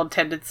suicidal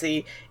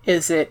tendency.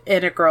 Is it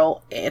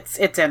integral? It's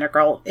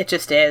integral. It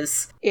just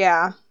is.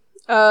 Yeah.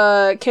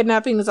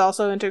 Kidnapping is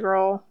also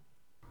integral.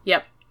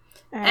 Yep.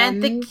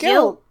 And the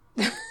guilt.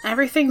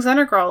 Everything's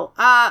integral.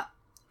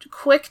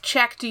 Quick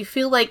check. Do you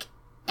feel like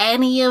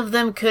any of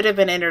them could have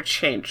been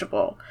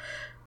interchangeable?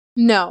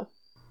 No.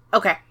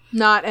 Okay.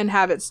 Not and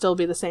have it still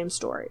be the same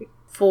story.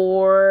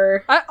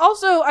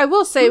 I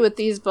will say with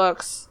these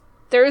books,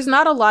 there is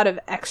not a lot of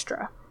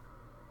extra.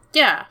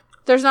 Yeah.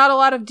 There's not a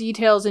lot of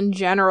details in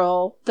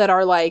general that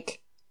are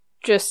like,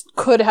 just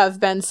could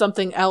have been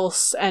something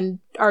else and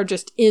are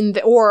just in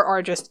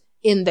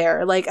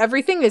there. Like,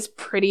 everything is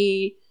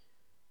pretty,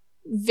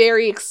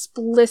 very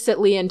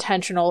explicitly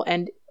intentional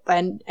and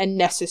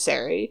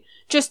necessary.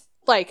 Just,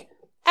 like,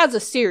 as a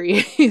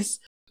series.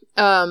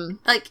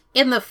 Like,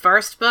 in the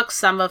first book,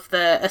 some of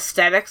the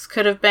aesthetics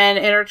could have been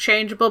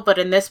interchangeable, but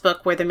in this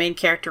book, where the main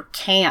character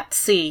can't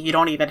see, you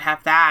don't even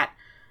have that.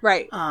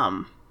 Right.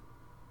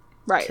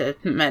 Right. To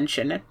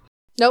mention it.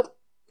 Nope.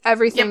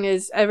 Everything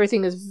is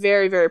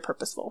very, very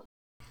purposeful.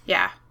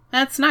 Yeah.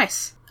 That's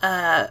nice.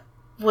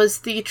 Was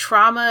the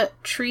trauma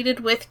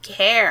treated with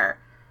care?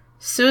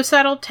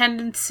 Suicidal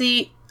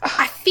tendency,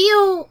 I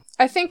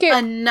think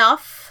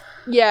enough.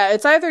 Yeah,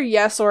 it's either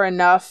yes or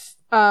enough.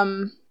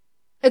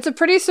 It's a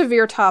pretty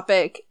severe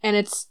topic,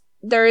 and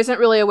there isn't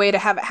really a way to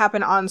have it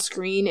happen on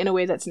screen in a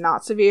way that's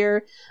not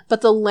severe,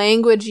 but the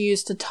language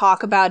used to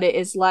talk about it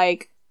is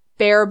like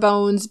bare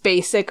bones,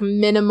 basic,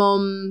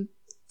 minimum.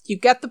 You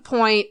get the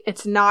point.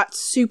 It's not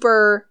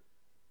super,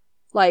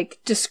 like,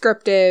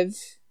 descriptive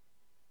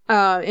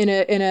in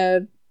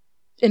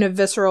a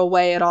visceral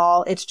way at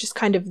all. It's just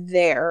kind of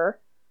there.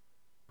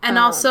 And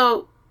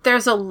also,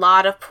 there's a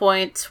lot of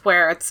points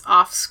where it's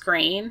off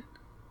screen.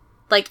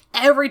 Like,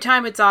 every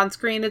time it's on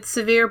screen, it's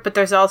severe, but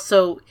there's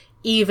also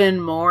even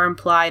more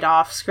implied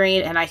off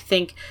screen, and I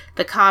think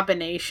the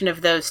combination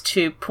of those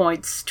 2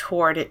 points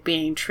toward it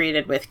being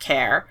treated with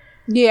care.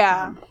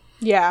 Yeah.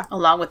 Yeah.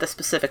 Along with the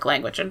specific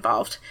language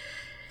involved.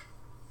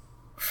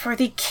 For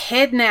the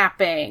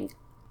kidnapping,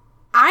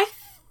 I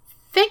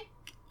think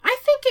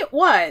it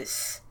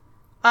was.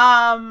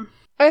 I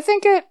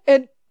think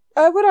it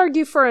I would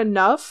argue for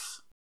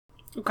enough.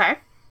 Okay.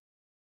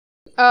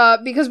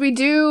 Because we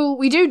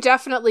do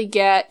definitely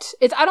get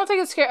it's. I don't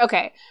think it's care.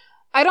 Okay,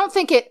 I don't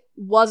think it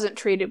wasn't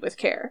treated with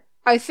care.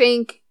 I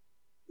think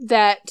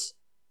that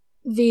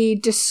the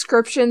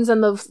descriptions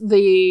and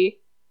the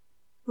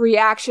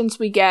reactions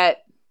we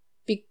get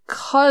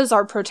because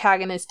our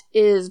protagonist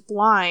is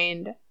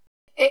blind.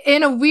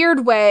 In a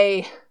weird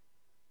way,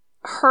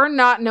 her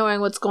not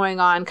knowing what's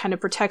going on kind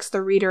of protects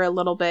the reader a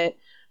little bit,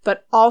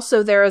 but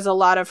also there is a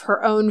lot of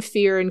her own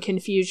fear and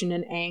confusion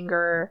and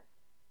anger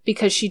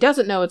because she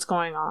doesn't know what's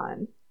going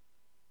on.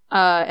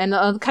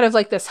 And kind of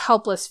like this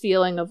helpless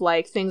feeling of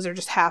like things are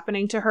just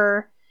happening to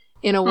her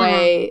in a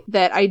way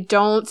that I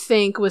don't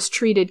think was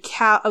treated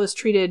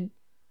callously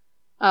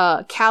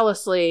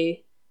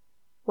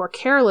or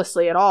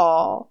carelessly at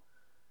all.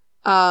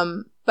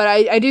 But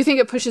I do think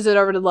it pushes it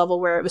over to the level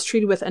where it was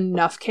treated with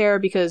enough care,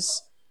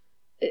 because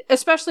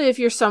especially if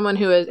you're someone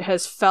who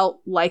has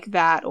felt like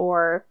that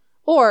or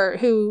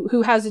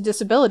who has a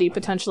disability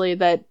potentially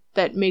that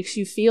makes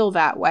you feel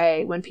that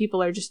way when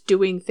people are just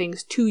doing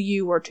things to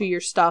you or to your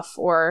stuff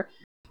or...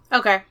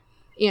 Okay.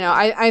 You know,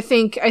 I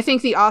think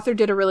the author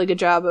did a really good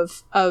job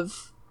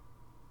of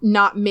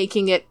not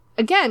making it,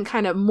 again,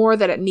 kind of more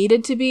that it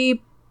needed to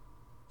be,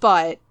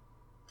 but...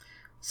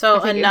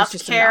 So enough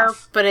care,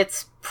 but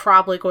it's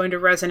probably going to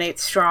resonate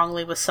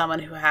strongly with someone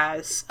who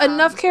has...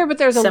 enough care, but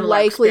there's a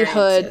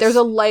likelihood...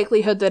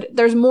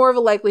 There's more of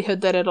a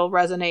likelihood that it'll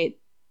resonate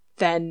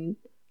than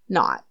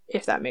not,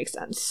 if that makes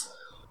sense.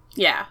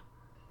 Yeah.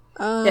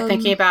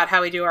 Thinking about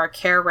how we do our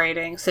care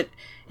ratings,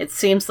 it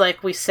seems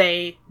like we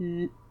say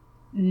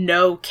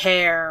no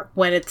care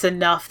when it's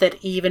enough that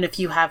even if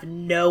you have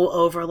no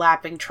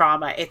overlapping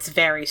trauma, it's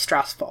very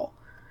stressful.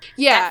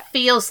 Yeah. That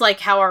feels like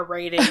how our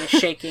rating is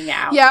shaking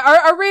out.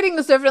 Yeah, our rating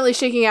is definitely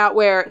shaking out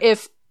where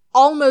if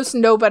almost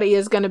nobody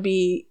is going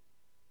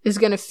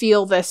to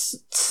feel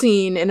this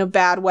scene in a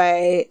bad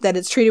way, that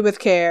it's treated with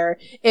care.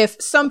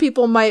 If some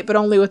people might, but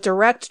only with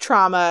direct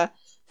trauma,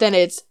 then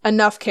it's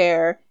enough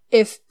care.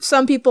 If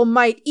some people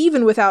might,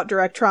 even without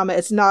direct trauma,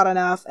 it's not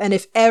enough. And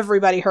if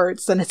everybody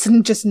hurts, then it's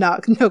just no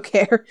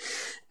care.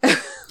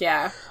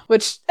 Yeah.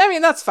 Which, I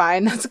mean, that's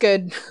fine. That's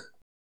good.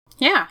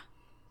 Yeah.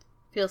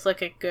 Feels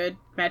like a good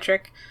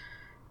metric.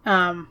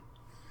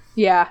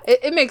 Yeah,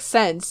 it makes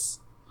sense.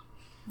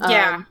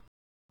 Yeah.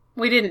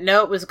 We didn't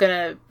know it was going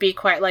to be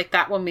quite like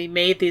that when we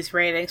made these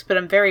ratings, but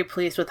I'm very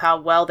pleased with how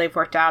well they've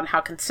worked out and how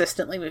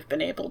consistently we've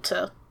been able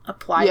to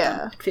apply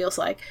them, it feels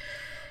like.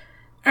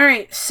 All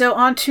right, so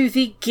on to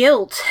the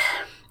guilt.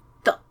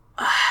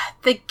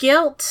 The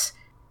guilt,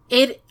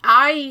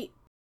 I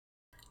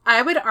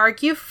would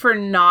argue for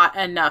not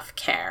enough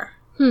care.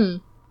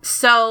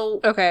 So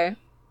okay,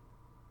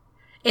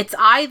 it's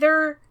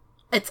either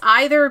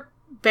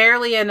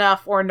barely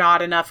enough or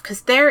not enough,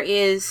 because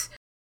there's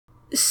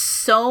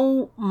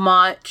so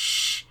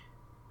much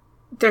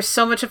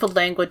of a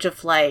language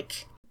of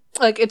like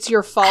it's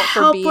your fault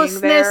for being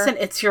there, and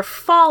it's your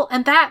fault,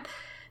 and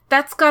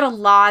that's got a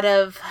lot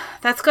of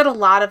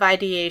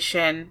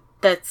ideation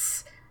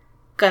that's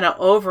gonna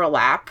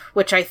overlap,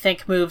 which I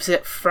think moves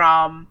it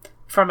from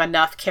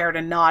enough care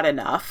to not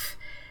enough.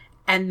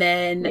 And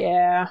then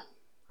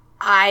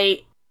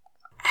I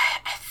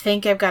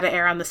think I've got to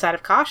err on the side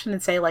of caution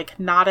and say, like,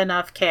 not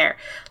enough care.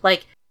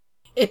 Like,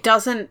 it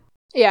doesn't...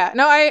 Yeah,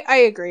 no, I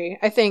agree.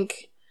 I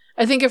think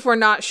if we're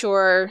not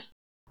sure...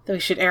 we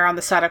should err on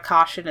the side of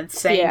caution and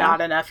say not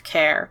enough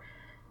care.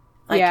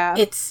 Like,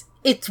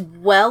 it's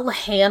well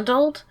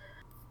handled,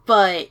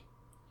 but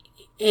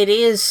it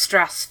is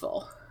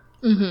stressful.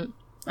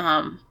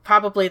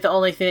 Probably the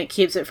only thing that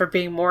keeps it from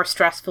being more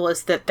stressful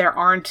is that there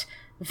aren't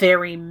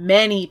very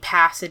many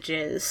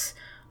passages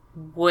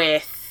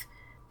with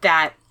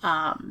that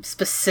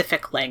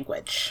specific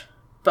language.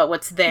 But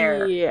what's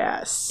there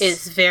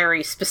is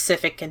very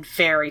specific and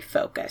very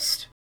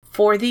focused.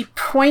 For the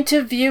point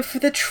of view for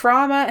the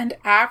trauma and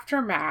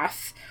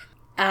aftermath,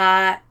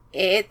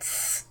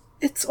 it's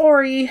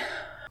Ori.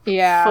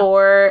 Yeah.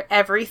 For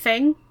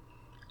everything.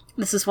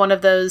 This is one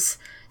of those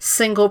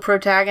single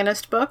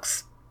protagonist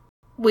books.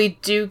 We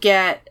do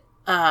get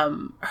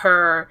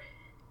her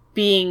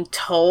being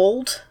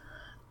told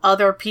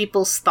other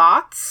people's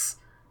thoughts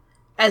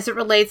as it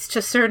relates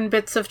to certain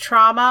bits of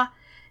trauma.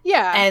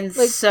 Yeah. And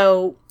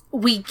so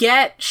we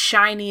get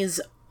Shiny's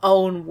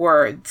own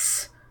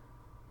words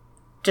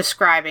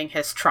describing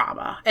his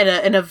trauma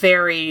in a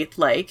very,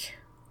 like,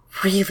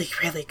 really,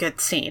 really good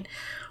scene.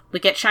 We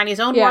get Shiny's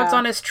own words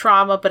on his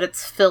trauma, but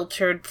it's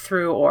filtered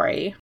through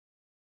Ori.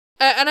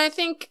 And I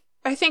think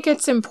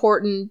it's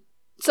important.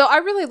 So I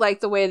really like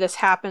the way this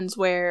happens,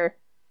 where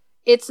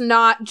it's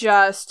not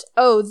just,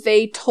 oh,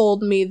 they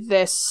told me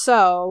this,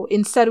 so.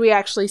 Instead, we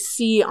actually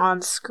see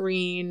on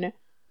screen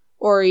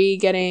Ori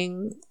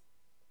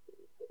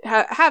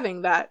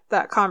having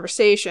that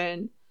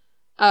conversation.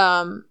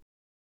 And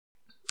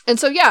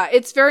so, yeah,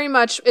 it's very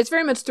much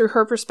through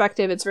her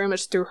perspective. It's very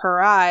much through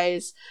her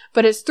eyes,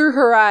 but it's through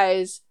her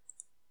eyes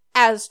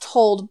as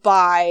told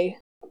by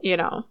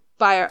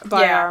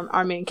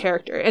our main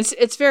character.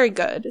 It's very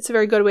good. It's a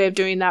very good way of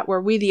doing that,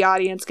 where we, the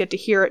audience, get to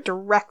hear it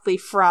directly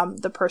from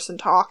the person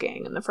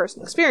talking and the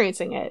person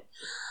experiencing it,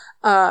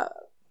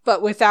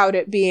 but without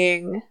it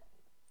being,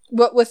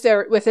 with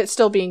it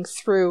still being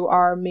through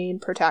our main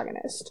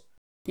protagonist.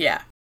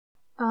 Yeah.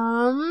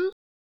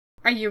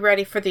 Are you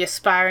ready for the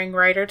aspiring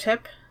writer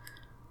tip?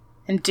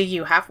 And do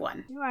you have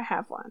one? Do I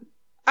have one?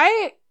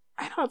 I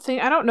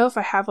don't know if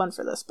I have one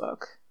for this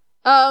book.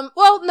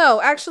 Well,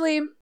 no,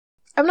 actually,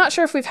 I'm not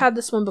sure if we've had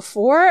this one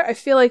before. I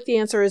feel like the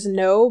answer is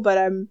no, but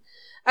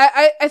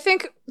I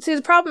think, see,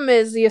 the problem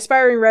is the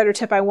aspiring writer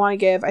tip I want to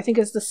give, I think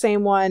is the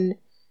same one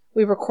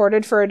we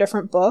recorded for a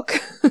different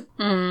book.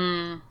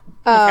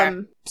 Okay.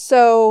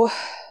 So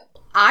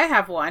I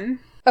have one.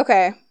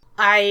 Okay.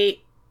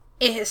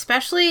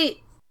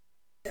 Especially,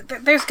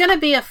 there's going to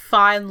be a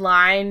fine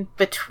line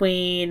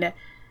between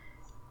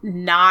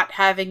not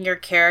having your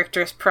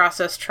characters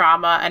process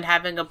trauma and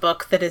having a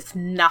book that is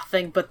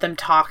nothing but them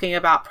talking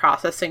about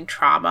processing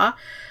trauma.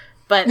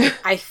 But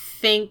I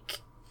think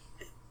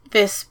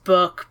this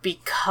book,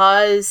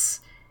 because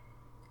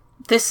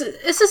this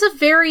is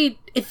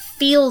it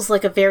feels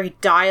like a very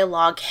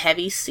dialogue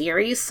heavy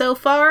series so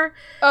far.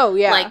 Oh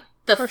yeah. Like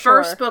the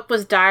first book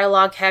was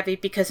dialogue heavy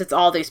because it's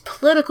all these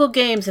political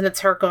games and it's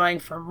her going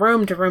from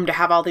room to room to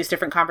have all these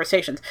different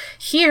conversations.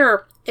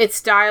 Here,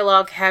 it's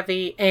dialogue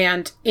heavy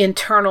and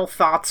internal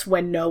thoughts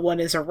when no one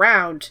is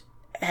around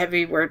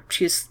heavy, where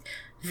she's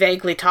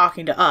vaguely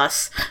talking to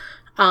us.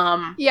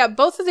 Yeah,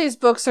 both of these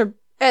books are,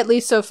 at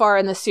least so far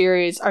in the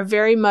series, are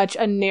very much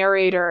a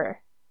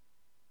narrator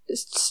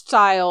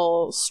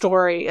style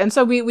story. And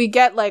so we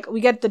get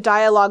the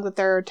dialogue that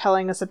they're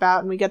telling us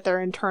about, and we get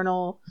their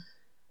internal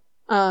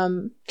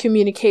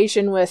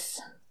communication with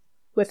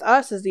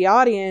us as the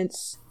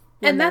audience.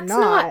 And that's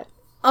not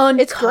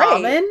uncommon. It's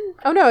great.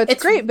 Oh no,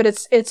 it's great, but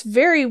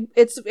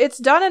it's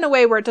done in a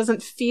way where it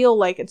doesn't feel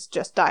like it's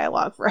just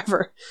dialogue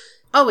forever.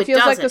 Oh, it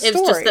feels doesn't. Like a story.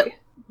 It was just that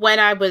when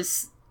I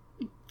was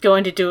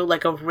going to do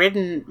like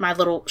my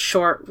little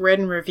short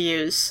written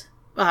reviews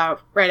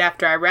right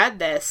after I read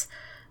this,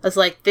 I was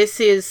like, this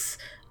is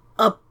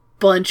a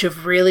bunch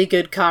of really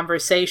good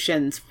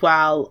conversations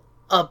while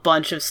a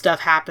bunch of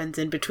stuff happens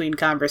in between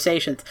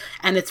conversations.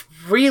 And it's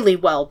really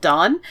well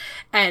done.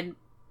 And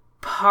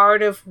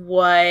part of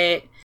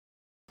what,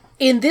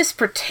 in this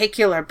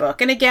particular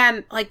book, and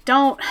again, like,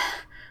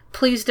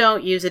 please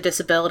don't use a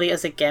disability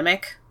as a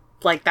gimmick.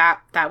 Like,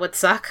 that would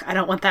suck. I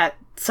don't want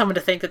someone to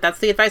think that that's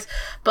the advice.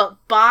 But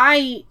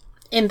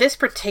in this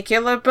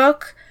particular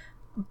book,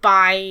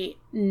 by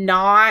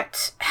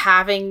not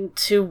having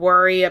to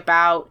worry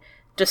about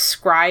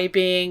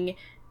describing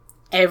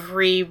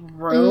every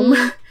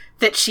room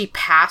that she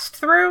passed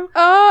through.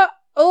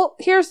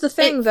 Here's the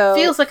thing, though.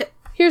 Feels like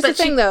Here's the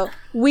thing, though.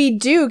 We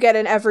do get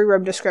an every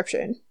room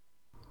description.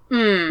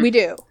 We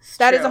do.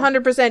 That is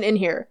 100% in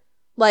here.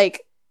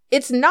 Like,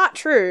 it's not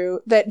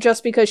true that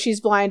just because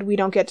she's blind, we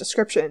don't get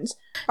descriptions.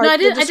 I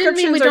didn't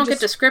mean we don't get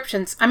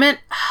descriptions. I meant...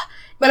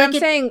 But I'm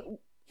saying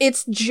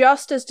it's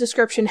just as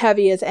description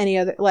heavy as any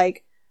other...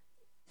 Like,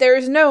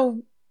 there's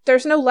no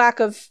lack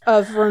of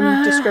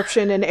room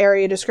description and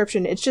area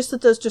description. It's just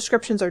that those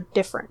descriptions are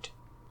different.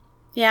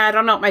 Yeah, I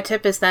don't know what my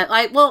tip is then.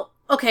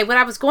 What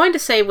I was going to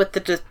say with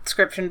the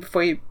description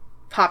before you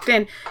popped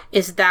in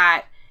is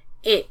that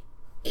it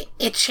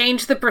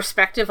changed the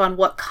perspective on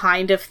what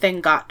kind of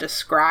thing got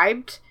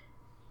described,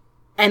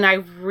 and I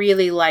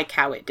really like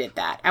how it did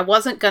that. I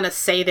wasn't going to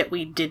say that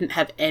we didn't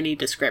have any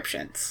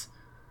descriptions,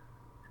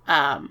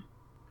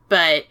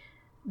 but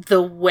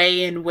the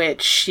way in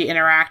which she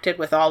interacted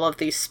with all of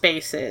these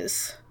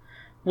spaces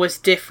was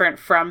different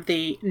from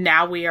the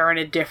now we are in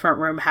a different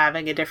room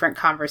having a different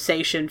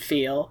conversation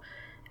feel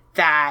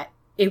that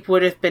it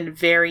would have been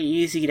very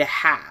easy to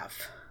have.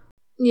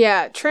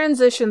 Yeah,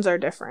 transitions are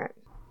different.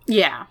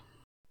 Yeah.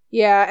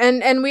 Yeah,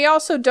 and we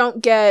also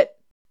don't get...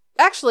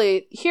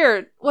 Actually,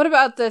 here, what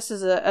about this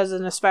as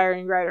an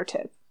aspiring writer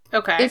tip?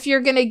 Okay. If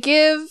you're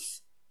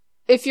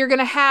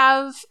gonna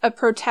have a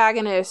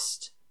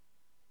protagonist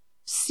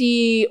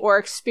see or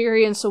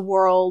experience a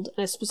world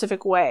in a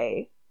specific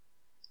way,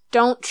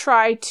 don't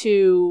try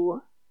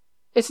to...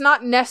 It's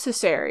not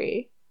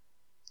necessary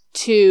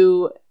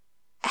to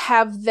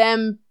have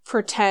them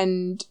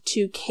pretend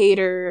to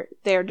cater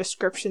their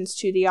descriptions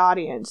to the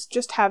audience.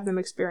 Just have them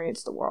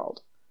experience the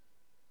world.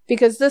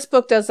 Because this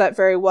book does that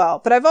very well.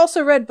 But I've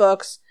also read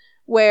books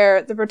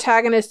where the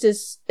protagonist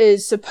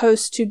is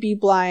supposed to be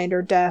blind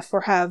or deaf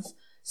or have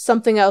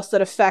something else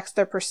that affects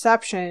their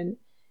perception.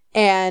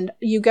 And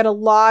you get a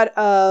lot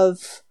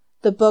of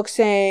the book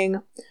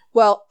saying,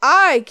 well,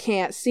 I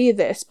can't see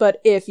this,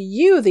 but if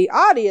you, the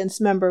audience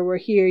member, were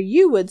here,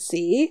 you would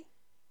see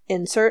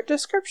insert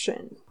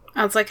description.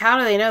 I was like, how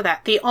do they know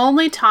that? The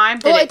only time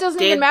that it doesn't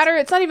even matter.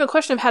 It's not even a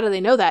question of how do they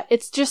know that.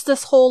 It's just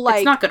this whole, like...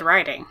 It's not good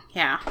writing,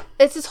 yeah.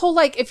 It's this whole,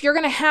 like, if you're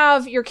going to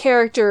have your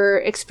character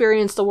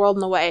experience the world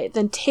in a way,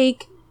 then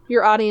take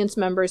your audience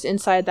members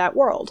inside that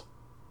world.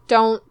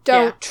 Don't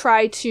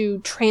try to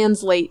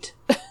translate.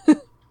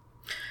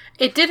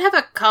 It did have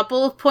a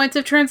couple of points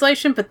of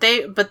translation,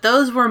 but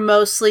those were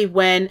mostly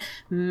when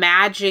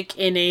magic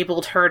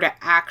enabled her to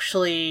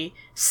actually...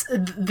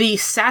 The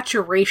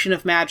saturation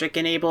of magic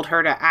enabled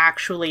her to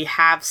actually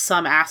have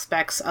some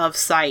aspects of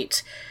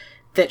sight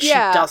that she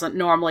doesn't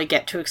normally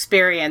get to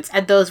experience,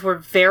 and those were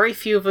very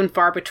few and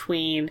far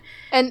between.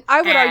 And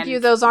I would argue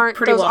those aren't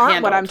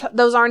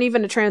those aren't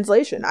even a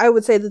translation. I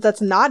would say that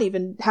that's not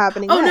even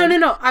happening. Oh,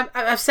 no.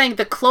 I'm saying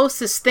the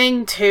closest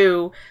thing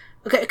to,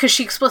 because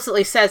she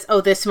explicitly says, "Oh,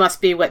 this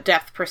must be what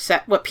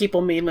what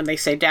people mean when they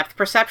say depth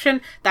perception."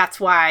 That's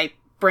why I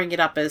bring it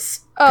up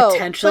as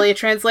potentially a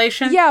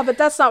translation. Yeah, but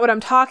that's not what I'm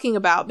talking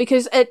about,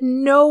 because at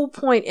no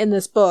point in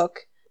this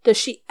book does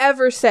she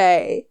ever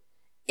say,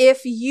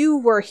 if you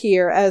were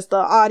here as the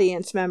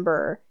audience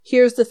member,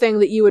 here's the thing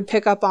that you would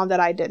pick up on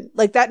that I didn't.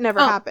 Like, that never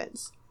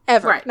happens.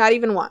 Ever. Right. Not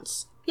even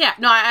once. Yeah,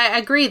 no, I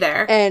agree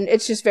there. And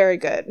it's just very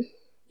good.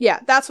 Yeah,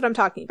 that's what I'm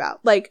talking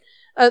about. Like,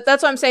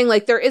 that's what I'm saying,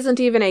 like, there isn't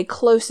even a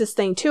closest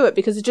thing to it,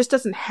 because it just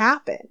doesn't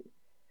happen.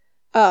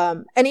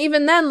 And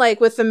even then, like,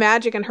 with the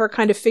magic and her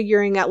kind of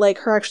figuring out, like,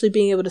 her actually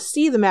being able to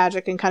see the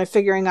magic and kind of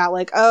figuring out,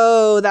 like,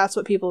 oh, that's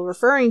what people are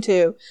referring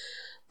to.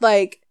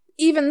 Like,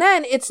 even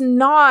then, it's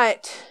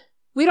not...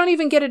 We don't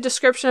even get a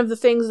description of the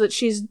things that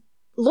she's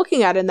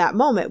looking at in that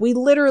moment. We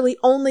literally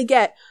only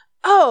get,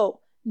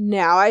 oh,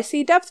 now I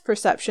see depth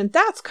perception.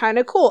 That's kind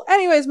of cool.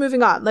 Anyways,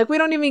 moving on. Like, we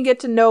don't even get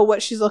to know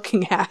what she's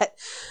looking at.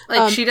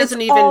 Like, she doesn't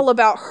it's even... It's all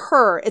about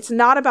her. It's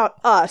not about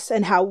us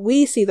and how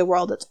we see the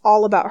world. It's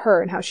all about her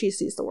and how she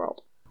sees the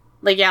world.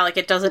 Like, yeah, like,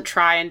 it doesn't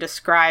try and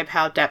describe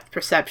how depth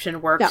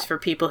perception works for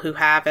people who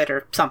have it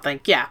or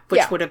something. Yeah,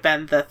 which would have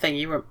been the thing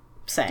you were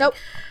saying. Nope.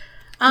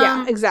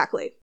 Yeah,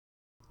 exactly.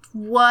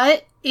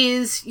 What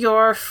is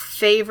your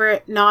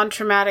favorite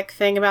non-traumatic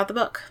thing about the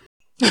book?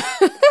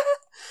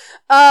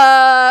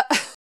 I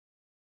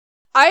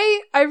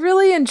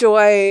really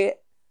enjoy...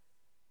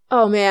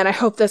 Oh man, I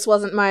hope this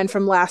wasn't mine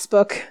from last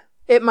book.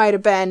 It might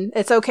have been.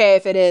 It's okay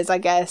if it is, I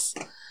guess.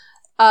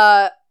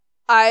 I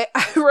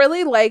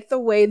really like the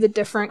way the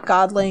different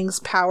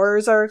godlings'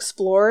 powers are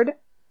explored.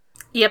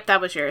 Yep,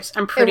 that was yours.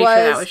 I'm pretty sure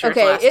that was yours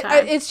last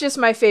time. It's just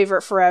my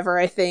favorite forever,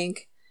 I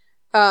think.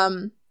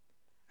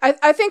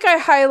 I think I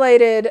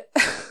highlighted...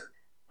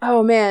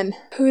 Oh man,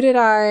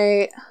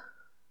 I'm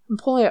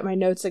pulling up my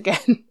notes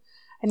again.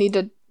 I need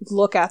to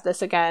look at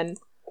this again.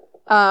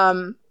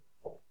 I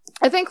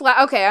think,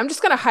 I'm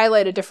just going to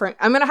highlight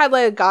I'm going to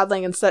highlight a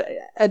godling instead,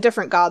 a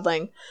different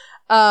godling.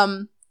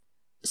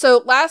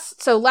 So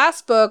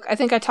last book, I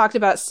think I talked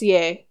about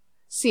Sie,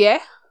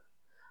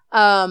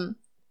 and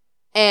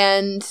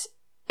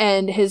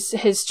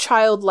his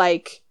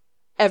childlike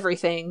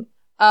everything.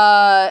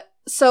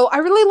 So I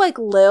really like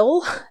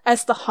Lil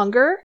as the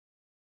hunger.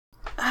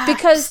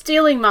 Because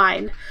stealing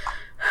mine.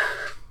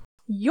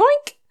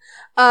 Yoink.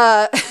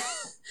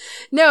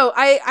 No,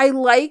 I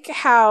like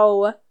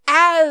how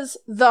as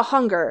the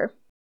hunger,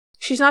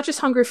 she's not just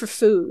hungry for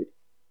food.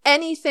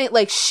 Anything,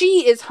 like,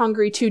 she is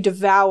hungry to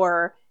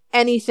devour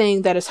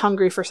anything that is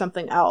hungry for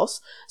something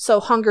else. So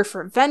hunger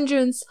for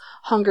vengeance,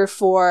 hunger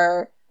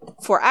for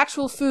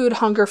actual food,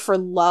 hunger for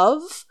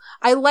love.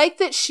 I like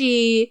that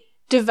she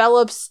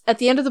develops, at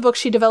the end of the book,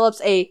 she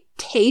develops a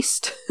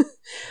taste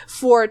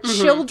for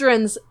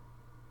children's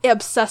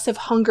obsessive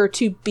hunger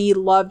to be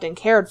loved and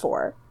cared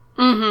for.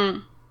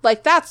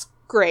 Like, that's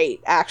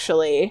great,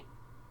 actually,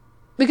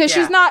 because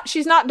she's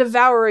not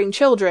devouring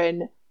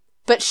children,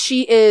 but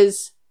she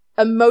is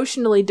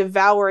emotionally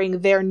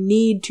devouring their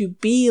need to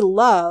be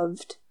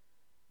loved,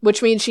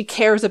 which means she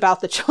cares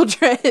about the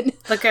children.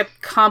 Like a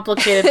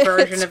complicated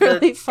version of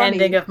really the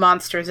ending of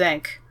Monsters,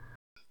 Inc.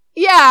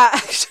 Yeah,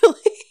 actually,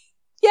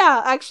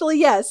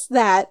 yes,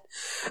 that.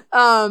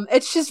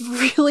 It's just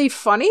really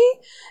funny,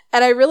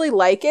 and I really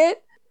like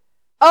it.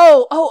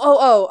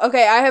 Oh,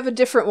 okay, I have a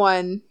different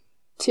one,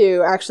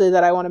 too, actually,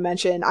 that I want to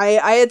mention.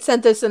 I had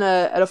sent this in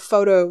a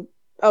photo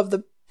of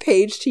the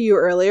page to you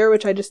earlier,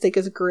 which I just think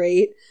is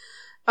great.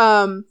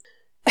 At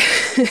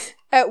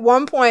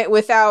one point,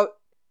 without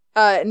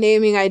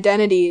naming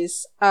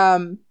identities,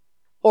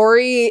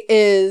 Ori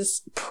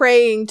is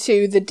praying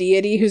to the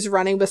deity who's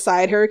running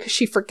beside her because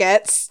she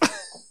forgets.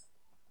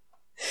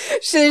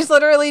 She's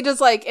literally just,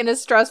 like, in a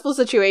stressful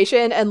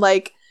situation, and,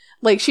 like,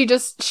 she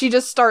just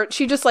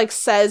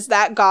says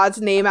that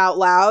god's name out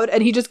loud,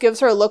 and he just gives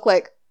her a look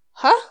like,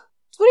 huh?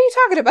 What are you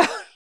talking about?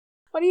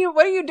 What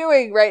are you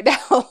doing right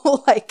now?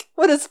 Like,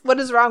 what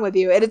is wrong with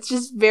you? And it's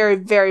just very,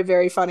 very,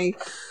 very funny.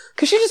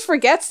 Cause she just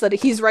forgets that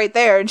he's right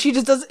there, and she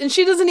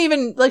doesn't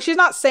even, like, she's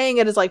not saying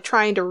it as, like,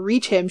 trying to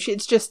reach him.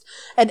 It's just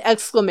an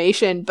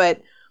exclamation,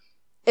 but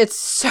it's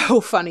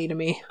so funny to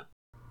me.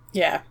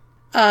 Yeah.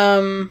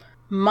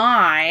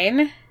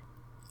 Mine,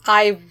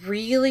 I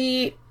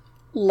really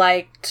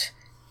liked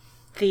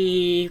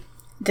the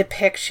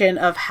depiction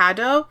of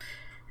Haddo,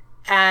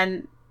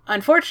 and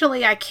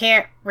unfortunately I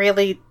can't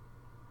really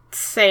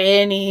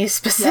say any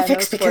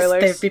specifics because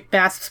there'd be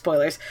massive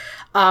spoilers.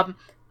 I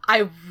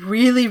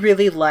really,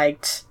 really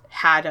liked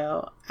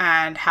Haddo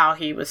and how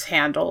he was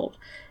handled,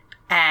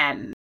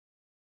 and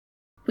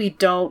we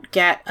don't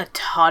get a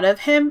ton of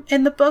him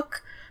in the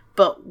book,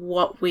 but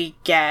what we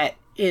get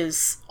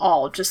is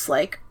all just,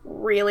 like,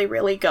 really,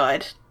 really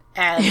good,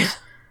 and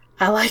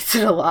I liked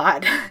it a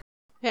lot.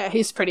 Yeah,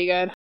 he's pretty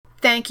good.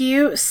 Thank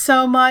you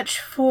so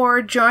much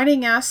for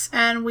joining us,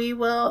 and we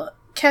will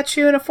catch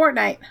you in a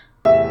fortnight.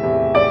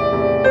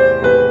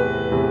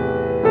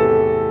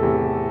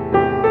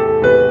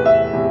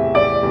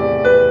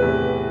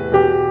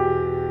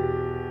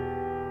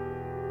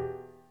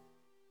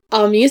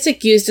 All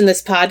music used in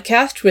this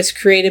podcast was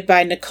created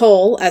by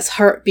Nicole as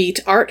Heartbeat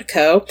Art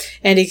Co.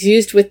 and is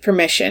used with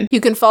permission. You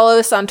can follow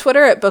us on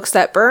Twitter at Books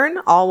That Burn,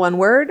 all one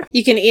word.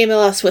 You can email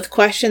us with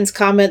questions,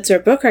 comments, or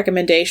book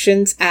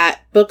recommendations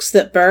at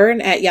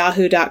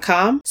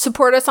booksthatburn@yahoo.com.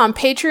 Support us on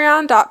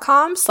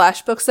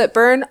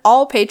patreon.com/booksthatburn.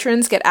 All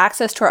patrons get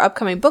access to our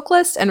upcoming book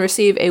list and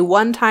receive a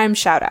one-time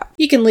shout-out.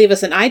 You can leave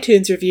us an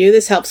iTunes review.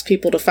 This helps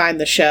people to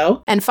find the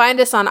show. And find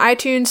us on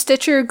iTunes,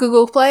 Stitcher,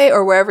 Google Play,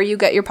 or wherever you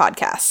get your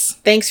podcasts.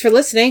 Thanks for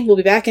listening. We'll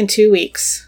be back in 2 weeks.